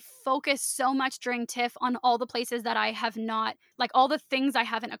 I focus so much during TIFF on all the places that I have not, like, all the things I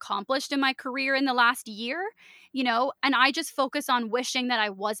haven't accomplished in my career in the last year, you know, and I just focus on wishing that I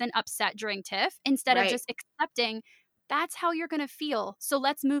wasn't upset during TIFF instead of just accepting that's how you're going to feel. So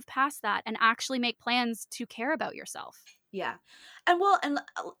let's move past that and actually make plans to care about yourself. Yeah. And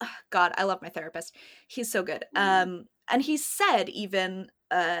God, I love my therapist. He's so good. And he said even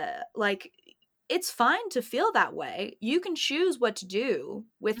like it's fine to feel that way. You can choose what to do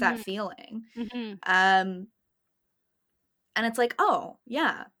with that feeling. And it's like, oh,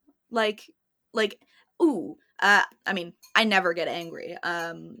 yeah. Like ooh, I mean, I never get angry.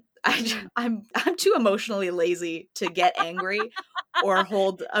 I'm too emotionally lazy to get angry or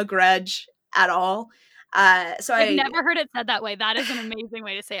hold a grudge at all. So I've never heard it said that way. That is an amazing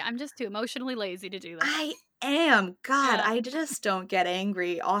way to say it. I'm just too emotionally lazy to do that. I am. God, I just don't get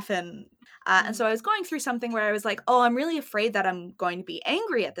angry often. And so I was going through something where I was like, oh, I'm really afraid that I'm going to be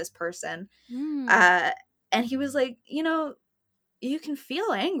angry at this person. And he was like, you know, you can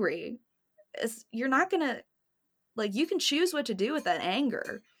feel angry. You're not going to, like, you can choose what to do with that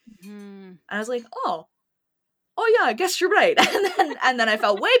anger. And I was like, oh yeah, I guess you're right. And then I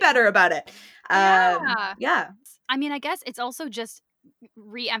felt way better about it. Yeah. I mean, I guess it's also just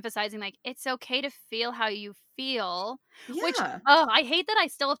re-emphasizing, like, it's okay to feel how you feel. Yeah. Which, I hate that I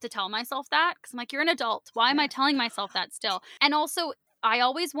still have to tell myself that, because I'm like, you're an adult. Why am I telling myself that still? And also, I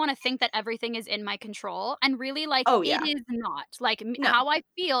always want to think that everything is in my control, and really, like, it is not. Like, how I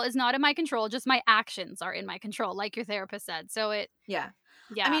feel is not in my control, just my actions are in my control, like your therapist said. So yeah.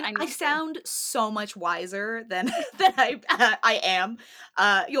 I mean, I sound so much wiser than I am.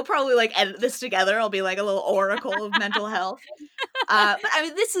 You'll probably, like, edit this together. I'll be like a little oracle of mental health. But I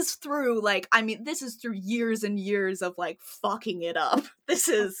mean, this is through years and years of, like, fucking it up. This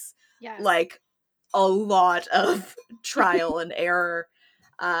is like a lot of trial and error.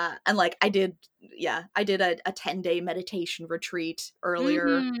 And like I did a 10-day meditation retreat earlier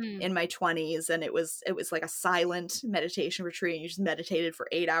in my 20s, and it was like a silent meditation retreat, and you just meditated for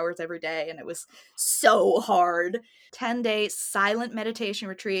 8 hours every day, and it was so hard. 10-day silent meditation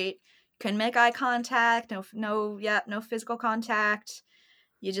retreat. Couldn't make eye contact, no physical contact.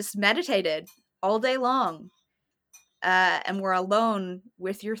 You just meditated all day long. And were alone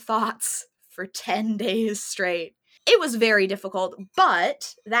with your thoughts for 10 days straight. It was very difficult,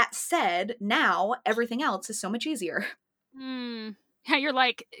 but that said, now everything else is so much easier. Yeah, you're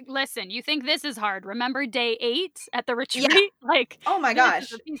like, listen, you think this is hard. Remember day 8 at the retreat? Yeah. Like, oh my gosh.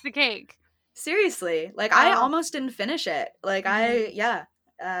 This is a piece of cake. Seriously. Like, I almost didn't finish it. Like, I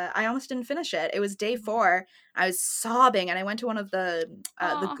almost didn't finish it. It was day 4. I was sobbing, and I went to one of the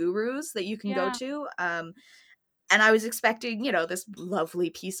gurus that you can go to. And I was expecting, you know, this lovely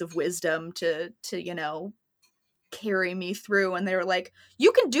piece of wisdom to, you know, carry me through, and they were like,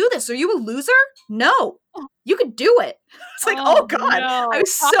 you can do this. Are you a loser? No, you can do it. It's like, oh god, no. I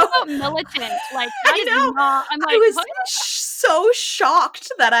was so militant. Like, I know. I'm like, I was so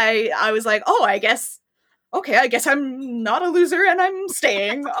shocked that I was like, oh, I guess I'm not a loser and I'm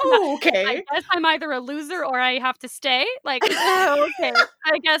staying. Oh, okay. I guess I'm either a loser or I have to stay. Like, okay,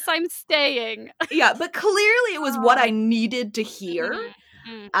 I guess I'm staying. Yeah, but clearly it was what I needed to hear.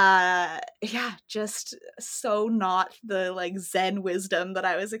 Just so not the, like, Zen wisdom that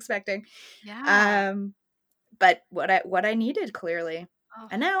I was expecting. But what I needed, clearly.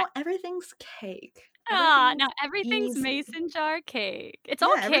 And now everything's cake. Now everything's mason jar cake. It's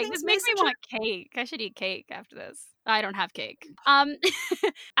all cake. This makes me want cake. I should eat cake after this. I don't have cake.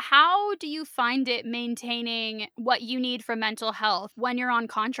 How do you find it maintaining what you need for mental health when you're on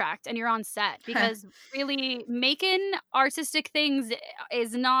contract and you're on set? Because really, making artistic things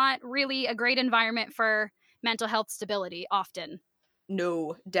is not really a great environment for mental health stability often.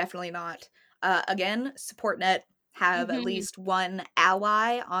 No, definitely not. Again, support net, have at least one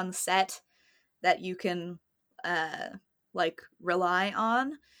ally on set that you can like rely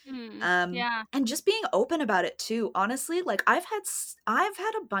on. And just being open about it too. Honestly, like, I've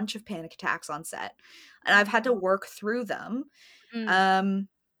had a bunch of panic attacks on set, and I've had to work through them.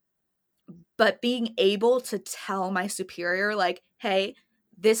 But being able to tell my superior, like, hey,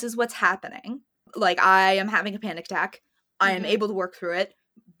 this is what's happening. Like, I am having a panic attack. I am able to work through it,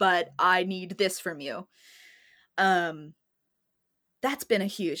 but I need this from you. that's been a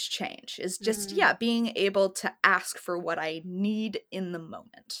huge change, is just, yeah, being able to ask for what I need in the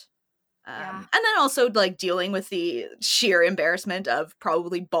moment. And then also, like, dealing with the sheer embarrassment of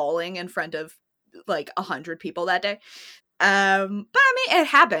probably bawling in front of, like, 100 people that day. But I mean, it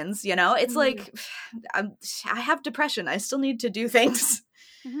happens, you know? It's like, I have depression. I still need to do things.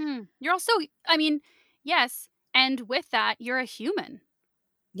 You're also, I mean, yes, and with that, you're a human.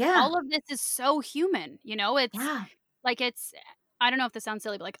 Yeah. All of this is so human, you know? It's, like, it's, I don't know if this sounds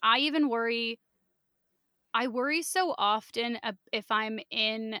silly, but, like, I worry so often if I'm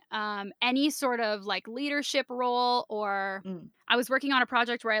in any sort of, like, leadership role, or I was working on a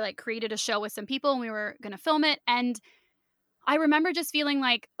project where I, like, created a show with some people and we were going to film it. And I remember just feeling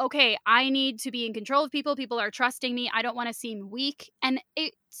like, okay, I need to be in control of people. People are trusting me. I don't want to seem weak. And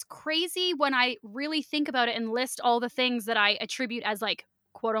it's crazy when I really think about it and list all the things that I attribute as, like,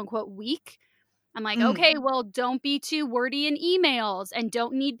 quote unquote weak. I'm like, okay, well, don't be too wordy in emails, and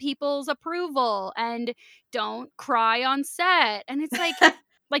don't need people's approval, and don't cry on set. And it's like,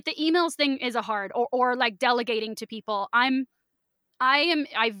 like, the emails thing is a hard, or like delegating to people. I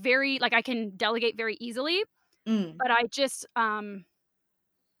very, like, I can delegate very easily, but I just,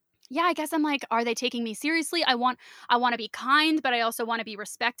 yeah, I guess I'm like, are they taking me seriously? I want to be kind, but I also want to be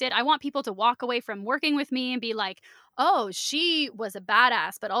respected. I want people to walk away from working with me and be like, oh, she was a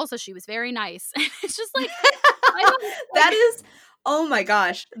badass, but also she was very nice. It's just like, that is, oh my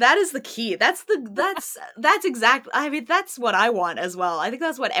gosh, that is the key. That's exactly, I mean, that's what I want as well. I think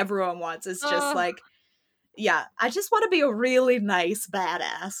that's what everyone wants, is just like, yeah, I just want to be a really nice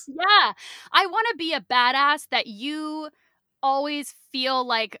badass. Yeah, I want to be a badass that you always feel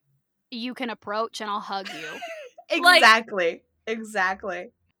like you can approach and I'll hug you. Exactly.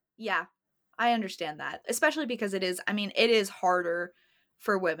 Exactly. Yeah, I understand that. Especially because it is harder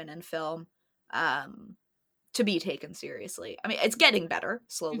for women in film to be taken seriously. I mean, it's getting better,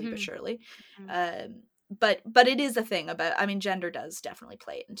 slowly but surely. But it is a thing about, I mean, gender does definitely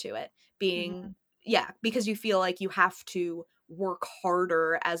play into it. Being, yeah, because you feel like you have to work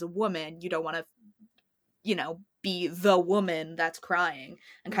harder as a woman. You don't want to, you know, be the woman that's crying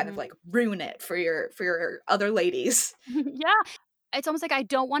and kind of like ruin it for your other ladies. Yeah. It's almost like I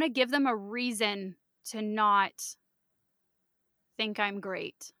don't want to give them a reason to not think I'm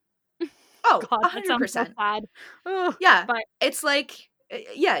great. Oh, God, 100%. that sounds so sad. Ugh, yeah, but it's like,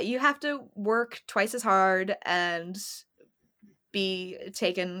 yeah, you have to work twice as hard and be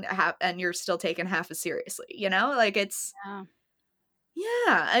taken and you're still taken half as seriously, you know? Like, it's, yeah,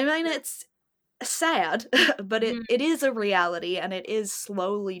 I mean, it's sad, but it is a reality, and it is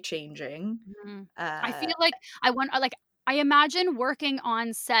slowly changing. I feel like I imagine working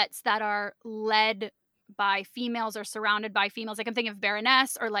on sets that are led by females or surrounded by females. Like, I'm thinking of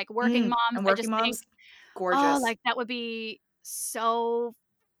Baroness or, like, Working Moms. And I Working just think, Moms, gorgeous. like, that would be so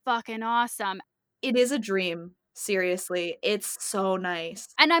fucking awesome. It is a dream. Seriously, it's so nice.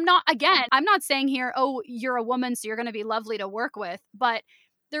 And I'm not saying here, oh, you're a woman, so you're going to be lovely to work with, but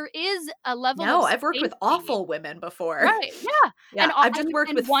there is a level of No, I've worked with safety. awful women before. Right, yeah. Yeah, And I've just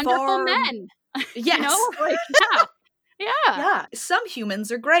worked with wonderful men. Yes. You know? Like, yeah. Yeah. Yeah, some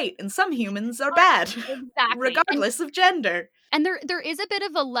humans are great and some humans are bad. Exactly. Regardless of gender. And there is a bit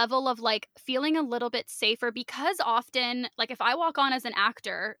of a level of, like, feeling a little bit safer, because often, like, if I walk on as an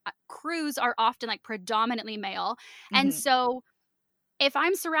actor, crews are often, like, predominantly male. And so if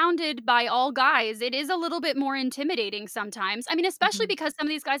I'm surrounded by all guys, it is a little bit more intimidating sometimes. I mean, especially because some of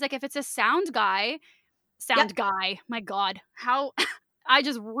these guys, like, if it's a sound guy, my God, how I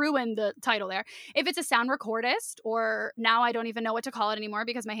just ruined the title there. If it's a sound recordist, or now I don't even know what to call it anymore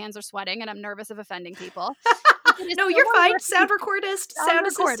because my hands are sweating and I'm nervous of offending people. No, you're fine. Sound recordist, sound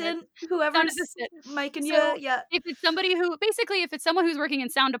assistant, whoever's micing you. Yeah. If it's somebody who, basically, if it's someone who's working in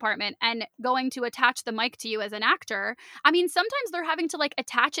sound department and going to attach the mic to you as an actor, I mean, sometimes they're having to, like,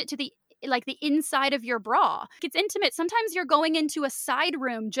 attach it to the inside of your bra. It's intimate. Sometimes you're going into a side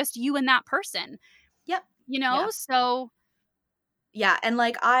room, just you and that person. Yep. You know, yeah. So. Yeah, and,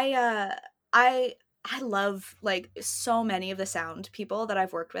 like, I love, like, so many of the sound people that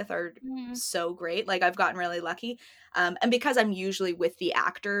I've worked with are so great. Like, I've gotten really lucky. And because I'm usually with the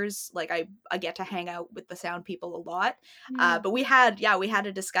actors, like, I get to hang out with the sound people a lot. But we had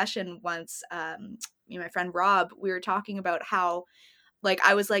a discussion once, me and my friend Rob, we were talking about how, like,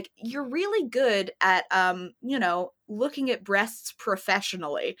 I was like, you're really good at, you know, looking at breasts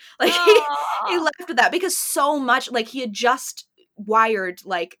professionally. Like, he laughed at that because so much, like, he had just wired,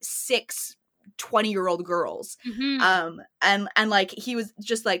 like, 6 20-year-old girls. And like, he was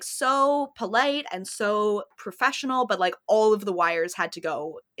just, like, so polite and so professional, but, like, all of the wires had to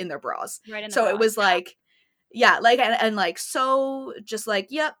go in their bras. So it was like, Yeah, like, and like, so just like,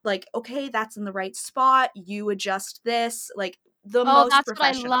 yep, like, okay, that's in the right spot, you adjust this, like, the most that's what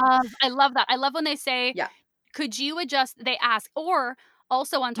I professional. love. I love that. I love when they say, Yeah. "Could you adjust?" They ask, or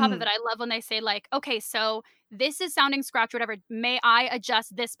also on top of it, I love when they say, like, "Okay, so this is sounding scratchy, whatever. May I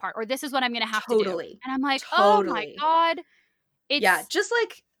adjust this part? Or this is what I'm gonna have to do." Totally. And I'm like, "Oh my Totally. god." Yeah, It's just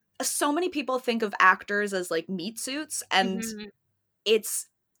like so many people think of actors as like meat suits, and Mhm. it's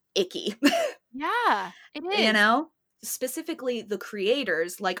icky. Yeah, it You is. know? Specifically the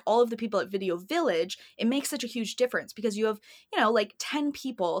creators, like all of the people at Video Village, it makes such a huge difference because you have, like 10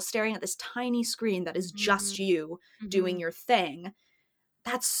 people staring at this tiny screen that is Mhm. just you doing Mhm. your thing.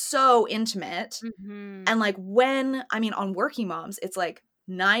 That's so intimate. Mhm. And like on Working Moms, it's like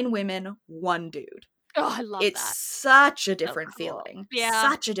 9 women, 1 dude. Oh, I love It's that. such a So different cool. feeling.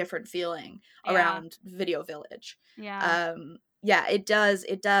 Yeah. Such a different feeling Yeah. around Video Village. Yeah. Yeah, it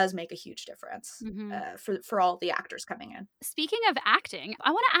does make a huge difference, Mhm. for all the actors coming in. Speaking of acting,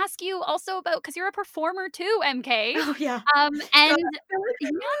 I wanna ask you also about, because 'cause you're a performer too, MK. Oh, yeah. God, And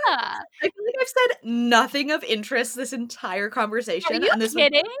yeah. I feel like I've said nothing of interest this entire Are conversation, you and this was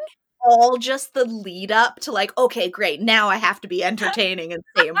kidding? all just the lead up to like, "Okay, great, now I have to be entertaining and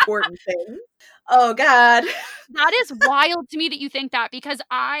say important things." Oh god. That is wild to me that you think that, because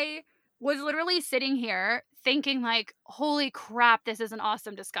I was literally sitting here thinking like, "Holy crap, this is an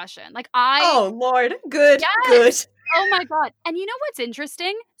awesome discussion." Like, Oh, lord. Good, yes! good. Oh my god, and you know what's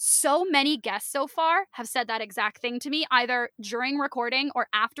interesting? So many guests so far have said that exact thing to me, either during recording or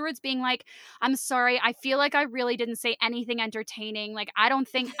afterwards, being like, "I'm sorry, I feel like I really didn't say anything entertaining, like, I don't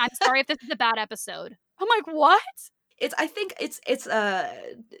think I'm sorry if this is a bad episode." I'm like, "What?" I think it's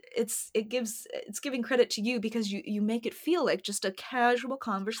giving credit to you because you make it feel like just a casual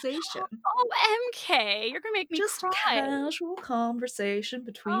conversation. Oh, MK, you're gonna make me Just cry. casual conversation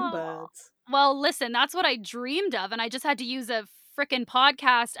between Oh. buds. Well, listen, that's what I dreamed of, and I just had to use a frickin'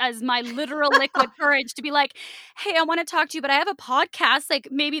 podcast as my literal liquid courage to be like, "Hey, I wanna talk to you, but I have a podcast, like,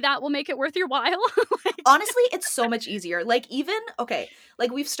 maybe that will make it worth your while." Like Honestly, it's so much easier. Like even okay,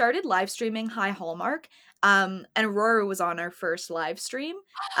 like we've started live streaming High Hallmark, and Aurora was on our first live stream,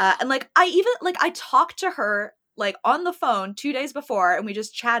 and like I talked to her like on the phone 2 days before, and we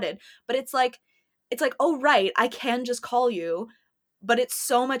just chatted. But it's like, oh right, I can just call you, but it's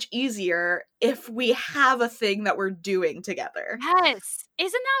so much easier if we have a thing that we're doing together. Yes.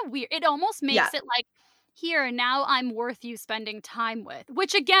 Isn't that weird? It almost Yeah, makes it like, "Here, now I'm worth you spending time with,"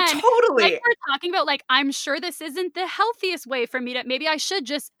 which again, like totally. we're talking about, like, I'm sure this isn't the healthiest way for me to, maybe I should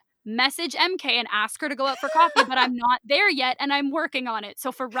just message MK and ask her to go out for coffee, but I'm not there yet, and I'm working on it.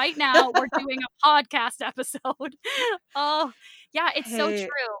 So for right now, we're doing a podcast episode. Oh, yeah, it's so Hey,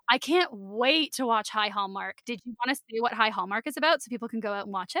 true. I can't wait to watch High Hallmark. Did you wanna say what High Hallmark is about so people can go out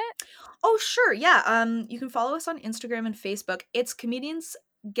and watch it? oh, sure. Yeah. You can follow us on Instagram and Facebook. It's comedians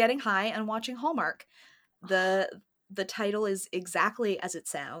getting high and watching Hallmark. The the title is exactly as it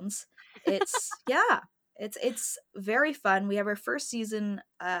sounds. It's yeah. It's very fun. We have our first season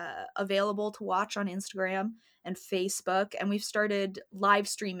available to watch on Instagram and Facebook, and we've started live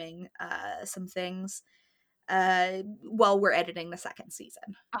streaming some things while we're editing the second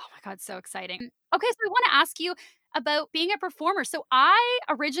season. Oh my god, so exciting. Okay, so I wanna ask you about being a performer. So I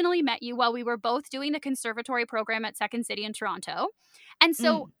originally met you while we were both doing the conservatory program at Second City in Toronto. And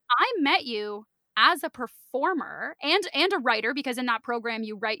so Mm, I met you as a performer and a writer, because in that program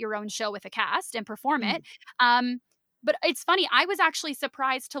you write your own show with a cast and perform it. mm. Um, but it's funny, I was actually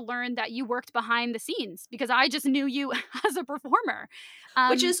surprised to learn that you worked behind the scenes because I just knew you as a performer.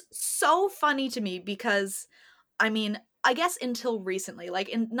 Which Um, is so funny to me because I mean, I guess until recently,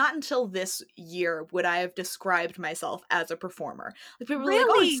 like not until this year would I have described myself as a performer. Like people were like,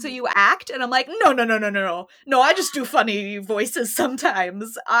 "Oh, so really? you act?" And I'm like, "No, no, no, no, no, no. No, I just do funny voices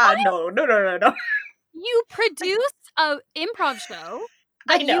sometimes." Ah, What? no, no, no, no, no. You produce a improv show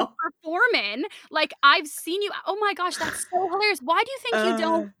I that you know. perform in, like, I've seen you, oh my gosh, that's so hilarious. Uh, Why do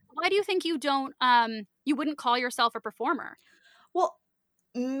you think you don't, you wouldn't call yourself a performer? well,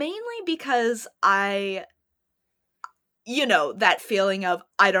 mainly because that feeling of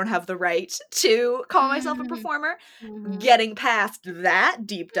I don't have the right to call myself a Mm, performer, mhm, getting past that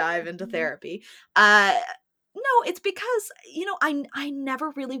deep dive into mhm, therapy. Uh no, it's because I never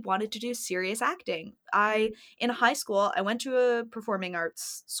really wanted to do serious acting. I mhm, In high school, I went to a performing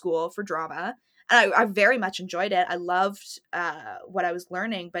arts school for drama, and I very much enjoyed it. I loved what I was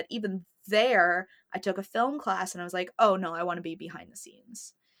learning, but even there, I took a film class and I was like, "Oh no, I want to be behind the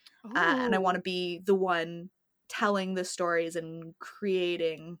scenes." And I want ooh, to be the one telling the stories and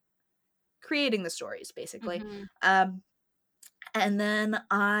creating the stories basically. mhm, um And then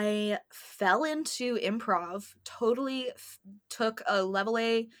I fell into improv, totally took a level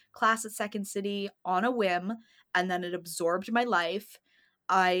A class at Second City on a whim, and then it absorbed my life.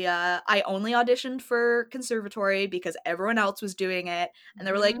 I only auditioned for conservatory because everyone else was doing it, and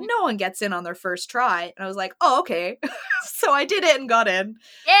they were like, no one gets in on their first try. And I was like, oh, okay. So I did it and got in.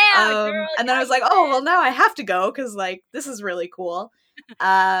 Yeah, girl, and then I was like, oh, well, now I have to go because, like, this is really cool.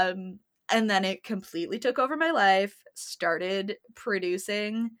 And then it completely took over my life, started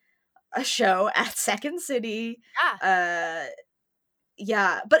producing a show at Second City.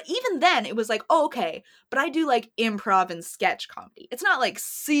 Yeah, but even then it was like, oh, okay, but I do like improv and sketch comedy. It's not like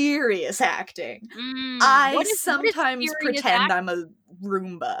serious acting. I sometimes pretend I'm a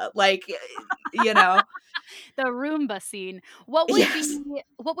Roomba, like, you know. The Roomba scene. What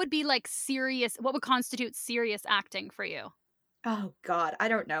would be like serious, what would constitute serious acting for you? Oh God, I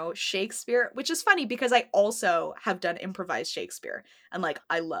don't know. Shakespeare, which is funny because I also have done improvised Shakespeare, and like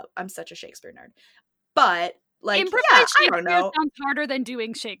I'm such a Shakespeare nerd. But like, yeah, I don't know. Sounds harder than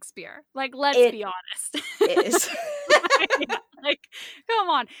doing Shakespeare. Like, let's be honest. It is. Like, come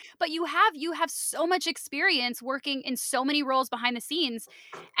on. But you have so much experience working in so many roles behind the scenes,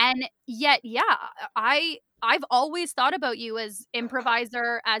 and yet, yeah, I've always thought about you as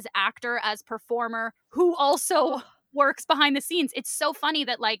improviser, as actor, as performer, who also works behind the scenes. It's so funny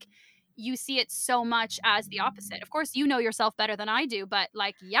that, like, you see it so much as the opposite. Of course, you know yourself better than I do, but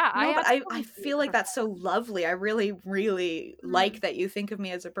like, yeah, no, but I feel like that's so lovely. I really, really like that you think of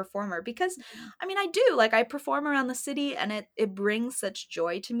me as a performer because, I mean, I do. Like, I perform around the city, and it brings such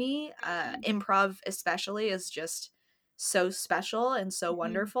joy to me. Improv, especially, is just so special and so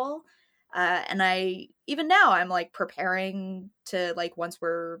wonderful. And even now I'm like preparing to, like, once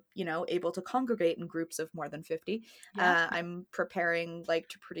we're, you know, able to congregate in groups of more than 50, I'm preparing like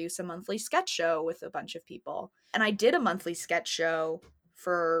to produce a monthly sketch show with a bunch of people. And I did a monthly sketch show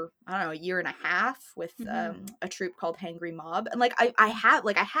for, I don't know, a year and a half with a troupe called Hangry Mob. And like I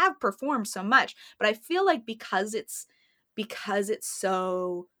have performed so much, but I feel like because it's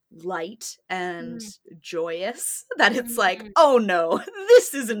so light and joyous that it's like, oh no,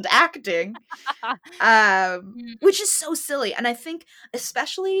 this isn't acting. Which is so silly. And I think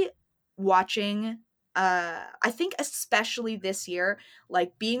especially watching I think especially this year,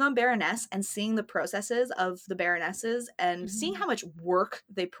 like being on Baroness and seeing the processes of the Baronesses and seeing how much work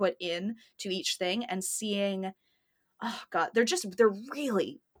they put in to each thing, and seeing, oh God, they're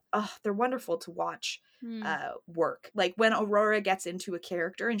really, they're wonderful to watch work. Like when Aurora gets into a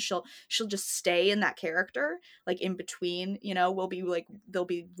character and she'll just stay in that character, like in between, you know, they'll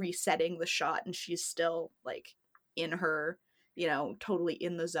be resetting the shot and she's still like in her, you know, totally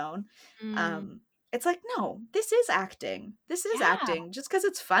in the zone. It's like, no, this is acting. This is acting. Just because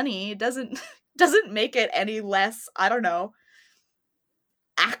it's funny doesn't make it any less, I don't know,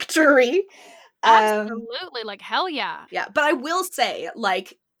 actory. Absolutely, like, hell yeah. Yeah, but I will say,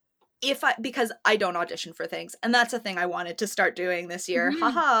 like, because I don't audition for things, and that's a thing I wanted to start doing this year.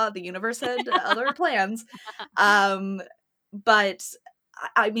 Haha, the universe had other plans. But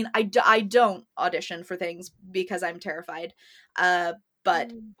I mean, I don't audition for things because I'm terrified.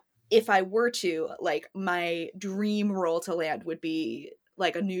 But if I were to, like, my dream role to land would be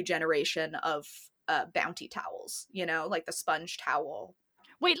like a new generation of bounty towels, you know, like the sponge towel.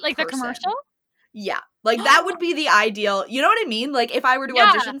 Wait, like person. The commercial? Yeah, like that would be the ideal, you know what I mean? Like if I were to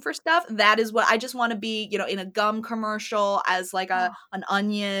audition for stuff, that is what I just want to be, you know, in a gum commercial as like an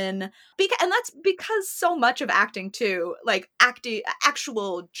onion. And that's because so much of acting too, like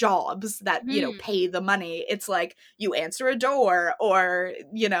actual jobs that, you know, pay the money. It's like you answer a door, or,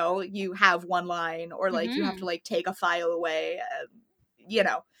 you know, you have one line, or like you have to like take a file away, you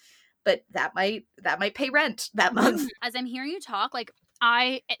know. But that might pay rent that month. As I'm hearing you talk, like,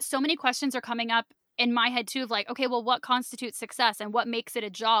 so many questions are coming up in my head too, of like, okay, well, what constitutes success and what makes it a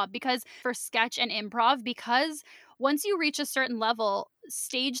job? Because for sketch and improv, because once you reach a certain level,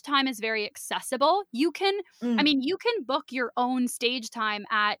 stage time is very accessible. You can, I mean, you can book your own stage time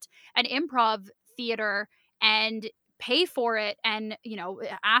at an improv theater and pay for it, and, you know,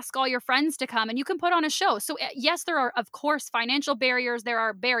 ask all your friends to come, and you can put on a show. So yes, there are, of course, financial barriers, there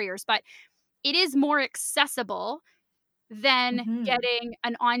are barriers, but it is more accessible than getting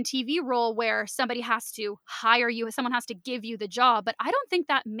an on TV role where somebody has to hire you, someone has to give you the job. But I don't think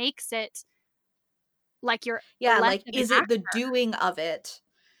that makes it like you're like, is it the doing of it?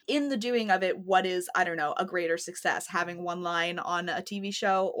 In the doing of it, what is, I don't know, a greater success? Having one line on a TV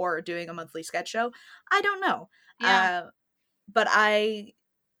show or doing a monthly sketch show? I don't know. But I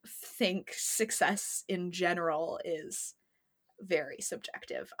think success in general is very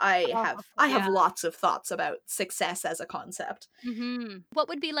subjective. I have lots of thoughts about success as a concept. What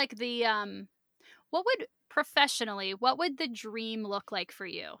would be like the what would professionally, what would the dream look like for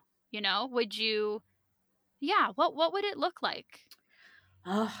you? You know, would you what would it look like?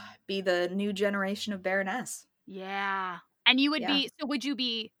 Oh, be the new generation of Baroness. Yeah. And you would be, so would you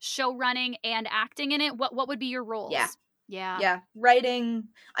be show running and acting in it? What would be your roles? Yeah. Writing.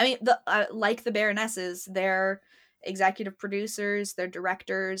 I mean, like the Baronesses, they're executive producers, they're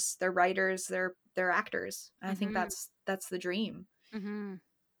directors, they're writers, they're actors. I think that's the dream.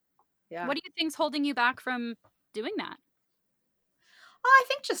 Yeah. What do you think's holding you back from doing that? I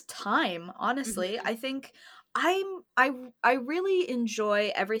think just time, honestly. I think I really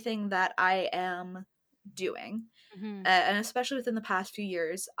enjoy everything that I am doing. And especially within the past few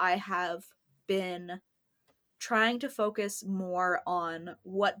years, I have been trying to focus more on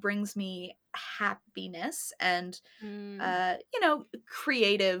what brings me happiness and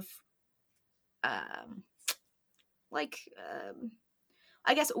creative like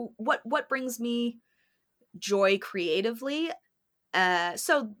I guess what brings me joy creatively.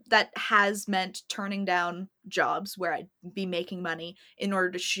 So that has meant turning down jobs where I'd be making money in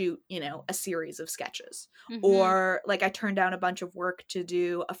order to shoot, a series of sketches. Or like I turned down a bunch of work to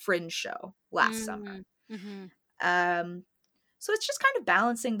do a fringe show last summer. So it's just kind of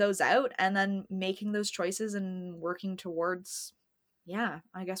balancing those out and then making those choices and working towards,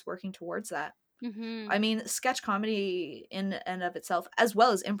 working towards that. I mean, sketch comedy in and of itself, as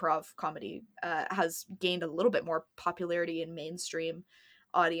well as improv comedy, has gained a little bit more popularity in mainstream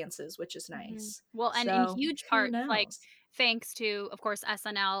audiences, which is nice. Well, and in huge part, like thanks to, of course,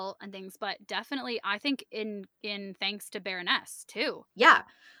 SNL and things, but definitely, I think in thanks to Baroness too. Yeah.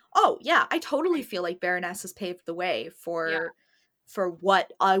 Oh yeah, I totally feel like Baroness has paved the way for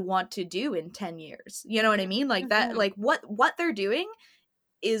what I want to do in 10 years. You know what I mean? Like that, like what they're doing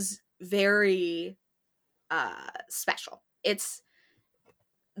is very special. It's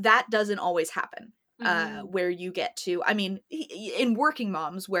that doesn't always happen. Where you get to, I mean, in Working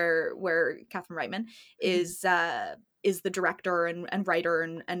Moms, where Catherine Reitman is the director and writer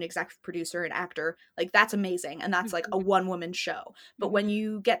and executive producer and actor, like that's amazing, and that's like a one-woman show. But when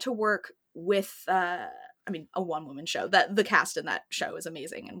you get to work with a one-woman show, that the cast in that show is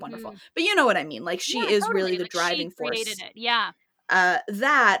amazing and wonderful. But you know what I mean? Like she is totally. Really the like driving force. Created it. Yeah.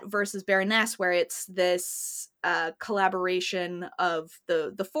 That versus Baroness, where it's this collaboration of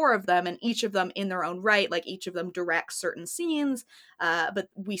the four of them, and each of them in their own right, like each of them directs certain scenes, but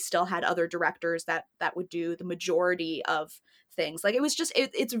we still had other directors that would do the majority of things. Like it was just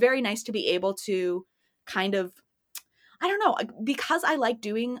it's very nice to be able to kind of, I don't know, because I like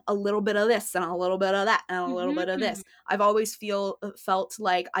doing a little bit of this and a little bit of that and a little bit of this. I've always felt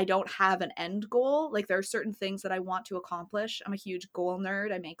like I don't have an end goal. Like there are certain things that I want to accomplish. I'm a huge goal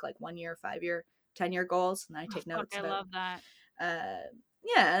nerd. I make like 1 year, 5 year, 10-year goals, and I take notes. I love that.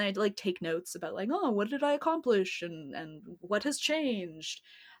 Yeah, and I like take notes about like, oh, what did I accomplish and what has changed.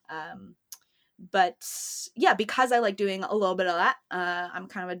 But yeah, because I like doing a little bit of that, I'm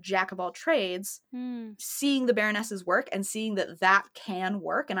kind of a jack of all trades. Seeing the Baroness's work and seeing that can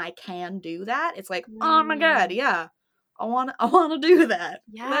work and I can do that, it's like, oh my god, yeah, I want to do that.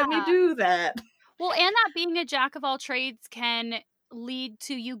 Yeah. Let me do that. Well, and that being a jack of all trades can lead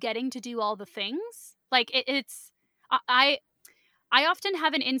to you getting to do all the things. Like it's I often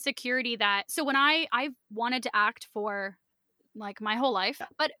have an insecurity that, so when I wanted to act for like my whole life,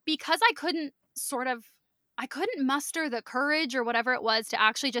 but because I couldn't muster the courage or whatever it was to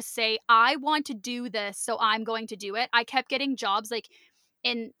actually just say, I want to do this, so I'm going to do it. I kept getting jobs like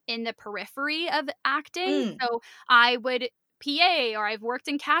in the periphery of acting. So I would PA, or I've worked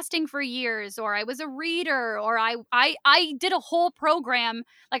in casting for years, or I was a reader, or I did a whole program.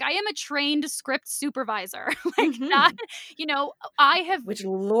 Like I am a trained script supervisor. Like that, I have. Which,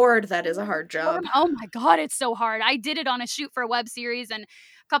 Lord, that is a hard job. Oh my God, it's so hard. I did it on a shoot for a web series and a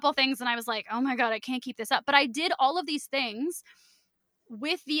couple things, and I was like, oh my God, I can't keep this up. But I did all of these things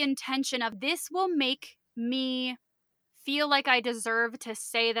with the intention of, this will make me feel like I deserve to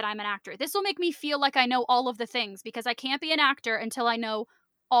say that I'm an actor. This will make me feel like I know all of the things, because I can't be an actor until I know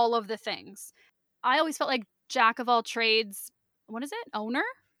all of the things. I always felt like jack of all trades. What is it? Owner?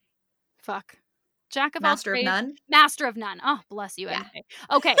 Fuck. Jack of Master all trades. Master of none? Master of none. Oh, bless you, yeah.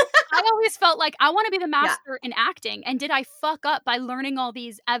 Okay. I always felt like I want to be the master in acting. And did I fuck up by learning all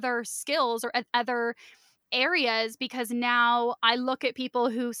these other skills or other areas, because now I look at people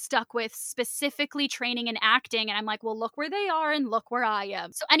who stuck with specifically training and acting, and I'm like, well, look where they are and look where I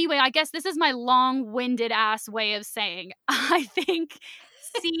am. So anyway, I guess this is my long-winded ass way of saying, I think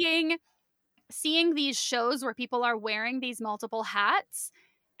seeing seeing these shows where people are wearing these multiple hats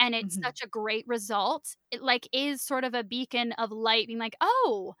and it's such a great result, it like is sort of a beacon of light being like,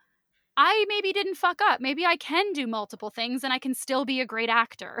 oh, I maybe didn't fuck up. Maybe I can do multiple things and I can still be a great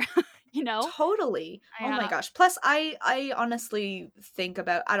actor, you know? Totally. Oh my gosh. Plus, I honestly think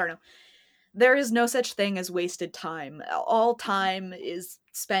about, I don't know, there is no such thing as wasted time. All time is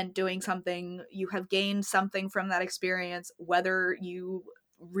spent doing something. You have gained something from that experience, whether you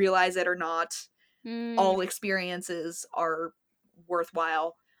realize it or not. All experiences are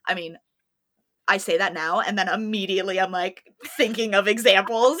worthwhile. I mean, I say that now, and then immediately I'm like thinking of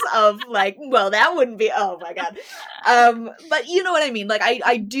examples of like, well, that wouldn't be, oh my god. But you know what I mean? Like,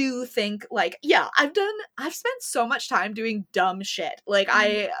 I do think like, yeah, I've spent so much time doing dumb shit. Like,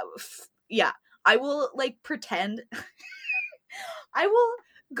 I will like pretend, I will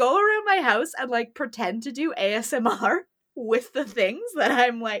go around my house and like pretend to do ASMR with the things that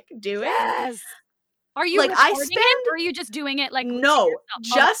I'm like doing. Yes. Are you like recording it, or are you just doing it like no,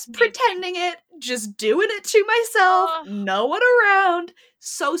 just pretending it, just doing it to myself, no one around,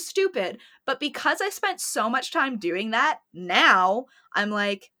 so stupid. But because I spent so much time doing that, now I'm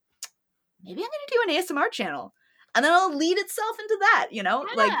like, maybe I'm gonna do an ASMR channel, and then it'll lead itself into that, you know,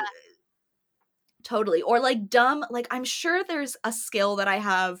 like totally. Or like dumb, like I'm sure there's a skill that I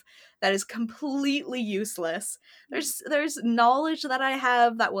have that is completely useless. There's knowledge that I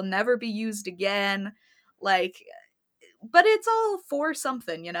have that will never be used again. Like, but it's all for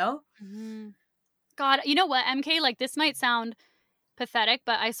something, you know? God, you know what, MK, like this might sound pathetic,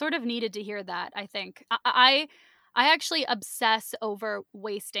 but I sort of needed to hear that, I think. I actually obsess over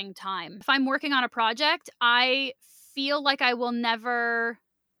wasting time. If I'm working on a project, I feel like I will never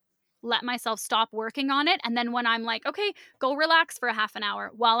let myself stop working on it. And then when I'm like, okay, go relax for a half an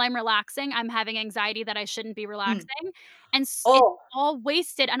hour. While I'm relaxing, I'm having anxiety that I shouldn't be relaxing. And it's all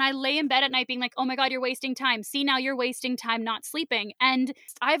wasted. And I lay in bed at night being like, oh my God, you're wasting time. See, now you're wasting time not sleeping. And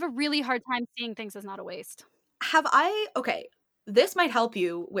I have a really hard time seeing things as not a waste. Okay, this might help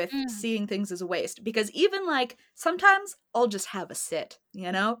you with seeing things as a waste, because even like sometimes I'll just have a sit,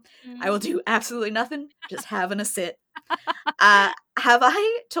 you know? I will do absolutely nothing, just having a sit. Have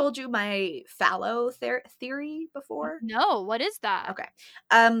I told you my fallow theory before? No, what is that? Okay.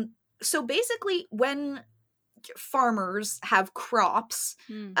 So basically when farmers have crops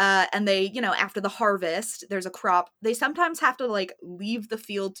and they, you know, after the harvest, there's a crop, they sometimes have to like leave the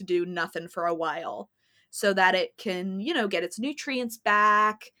field to do nothing for a while so that it can, you know, get its nutrients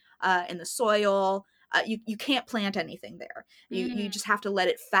back in the soil. You can't plant anything there. You just have to let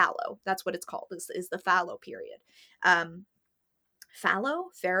it fallow. That's what it's called, is the fallow period.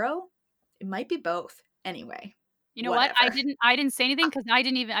 Farrow? It might be both. Anyway. You know what? I didn't say anything because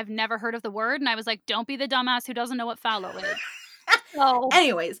I've never heard of the word, and I was like, don't be the dumbass who doesn't know what fallow is. So.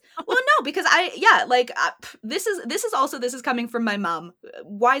 Anyways, well, no, because this is coming from my mom.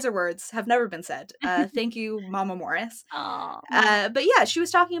 Wiser words have never been said. Thank you, Mama Morris. But yeah, she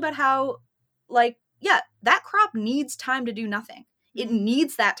was talking about how, like, yeah, that crop needs time to do nothing. It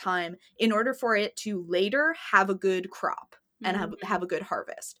needs that time in order for it to later have a good crop and have a good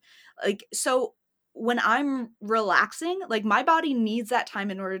harvest. Like, so when I'm relaxing, like my body needs that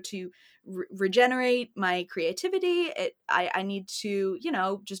time in order to regenerate my creativity. I need to, you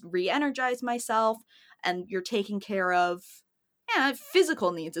know, just re-energize myself, and you're taking care of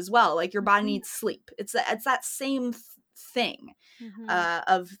physical needs as well. Like your body needs sleep. It's that same thing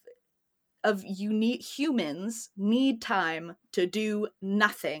of humans need time to do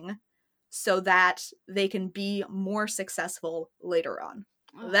nothing so that they can be more successful later on.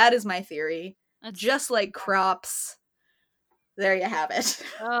 That is my theory. Just like crops. There you have it.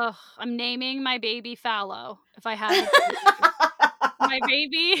 I'm naming my baby Fallow. If I have my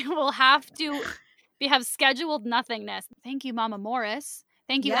baby will have to have scheduled nothingness. Thank you, Mama Morris.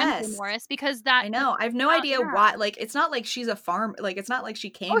 Thank you, MK Morris, because that I know. I have no idea why. Like, it's not like she's a farm. Like, it's not like she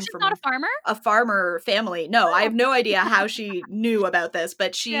came from not a farmer. A farmer family. No, I have no idea how she knew about this,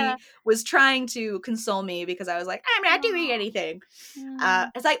 but she was trying to console me because I was like, I'm not doing anything.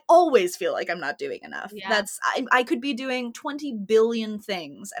 As I always feel like I'm not doing enough. Yeah. I could be doing 20 billion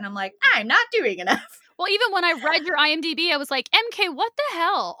things, and I'm like, I'm not doing enough. Well, even when I read your IMDb, I was like, MK, what the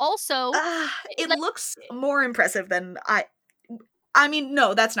hell? Also, it looks more impressive than I mean,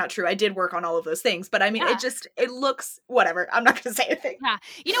 no, that's not true. I did work on all of those things, but I mean, it looks whatever. I'm not going to say anything. Yeah.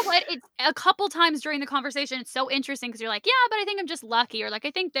 You know what? It's a couple times during the conversation, it's so interesting because you're like, yeah, but I think I'm just lucky, or like,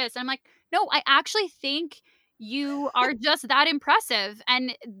 I think this. And I'm like, no, I actually think you are just that impressive.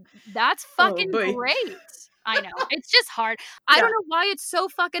 And that's fucking great. I know. It's just hard. I don't know why it's so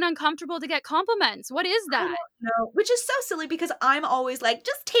fucking uncomfortable to get compliments. What is that? I don't know. Which is so silly because I'm always like,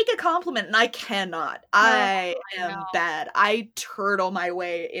 just take a compliment, and I cannot. I am bad. I turtle my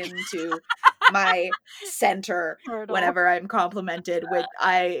way into my center whenever I'm complimented with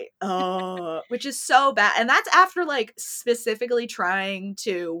which is so bad. And that's after like specifically trying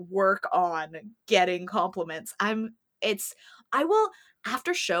to work on getting compliments. I will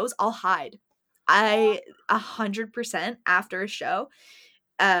after shows, I'll hide. 100% after a show,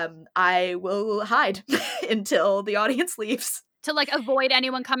 I will hide until the audience leaves. To like avoid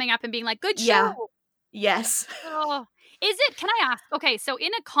anyone coming up and being like, good show. Yes. Oh. Can I ask, okay, so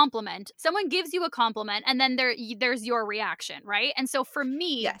in a compliment, someone gives you a compliment and then there's your reaction, right? And so for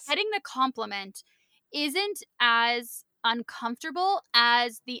me, getting the compliment isn't as uncomfortable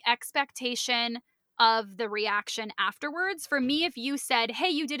as the expectation of the reaction afterwards. For me, if you said, hey,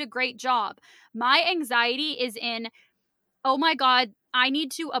 you did a great job, my anxiety is in, oh my God, I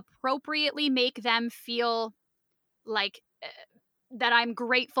need to appropriately make them feel like that I'm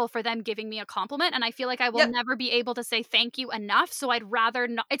grateful for them giving me a compliment, and I feel like I will never be able to say thank you enough, so I'd rather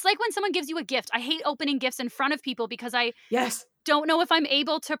not. It's like when someone gives you a gift. I hate opening gifts in front of people because I don't know if I'm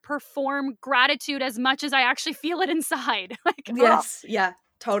able to perform gratitude as much as I actually feel it inside. Like, yeah,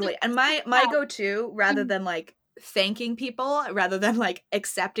 totally. And my go-to, rather than like thanking people, rather than like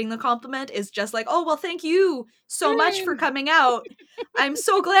accepting the compliment, is just like, oh, well, thank you so much for coming out. I'm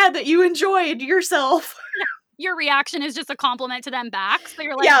so glad that you enjoyed yourself. Your reaction is just a compliment to them back. So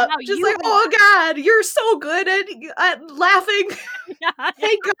you're like, wow, just like, oh God, you're so good at laughing.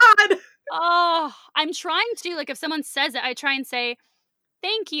 Thank God. Oh, I'm trying to, like, if someone says it, I try and say,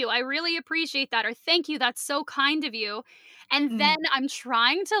 thank you. I really appreciate that. Or thank you. That's so kind of you. And then I'm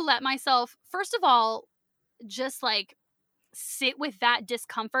trying to let myself, first of all, just like sit with that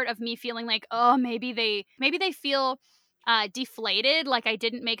discomfort of me feeling like, oh, maybe they feel deflated. Like I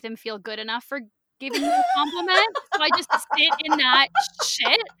didn't make them feel good enough for giving me a compliment. So I just sit in that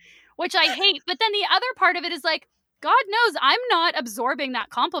shit, which I hate. But then the other part of it is like, God knows I'm not absorbing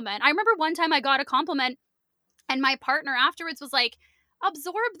that compliment. I remember one time I got a compliment and my partner afterwards was like,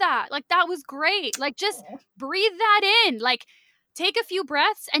 absorb that. Like, that was great. Like, just breathe that in. Like, take a few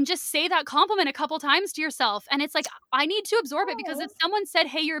breaths and just say that compliment a couple times to yourself. And it's like, I need to absorb it because if someone said,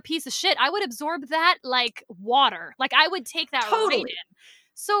 hey, you're a piece of shit, I would absorb that like water. Like, I would take that right in.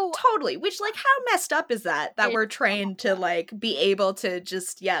 So totally, which like how messed up is that we're trained to like be able to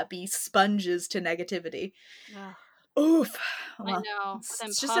just be sponges to negativity. Oof. Well, I know.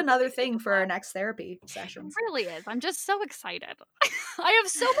 It's just another thing for our next therapy sessions. It really is. I'm just so excited. I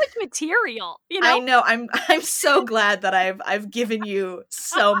have so much material, you know? I know. I'm so glad that I've given you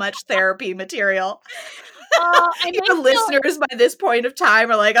so much therapy material. The listeners by this point of time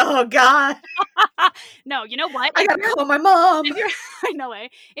are like, oh God. No, you know what? I gotta call my mom. I know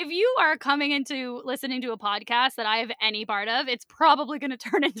it. If you are coming into listening to a podcast that I have any part of, it's probably going to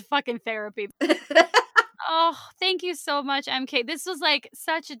turn into fucking therapy. Oh, thank you so much, MK. This was like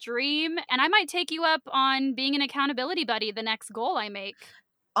such a dream. And I might take you up on being an accountability buddy, the next goal I make.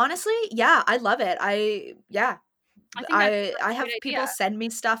 Honestly, yeah, I love it. I have people send me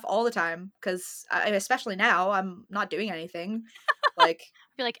stuff all the time because especially now I'm not doing anything. Like,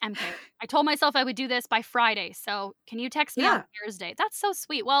 I feel like, MK, I told myself I would do this by Friday, so can you text me on Thursday? That's so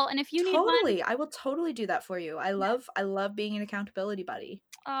sweet. Well, and if you need one, I will totally do that for you. I love being an accountability buddy.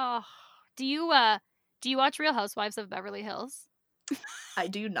 Oh, do you watch Real Housewives of Beverly Hills? I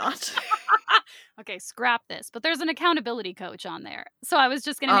do not. Okay, scrap this. But there's an accountability coach on there. So I was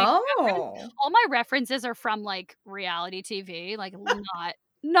just going to make all my references are from like reality TV, like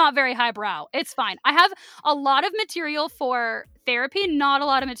not very highbrow. It's fine. I have a lot of material for therapy, not a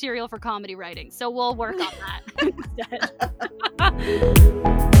lot of material for comedy writing. So we'll work on that instead.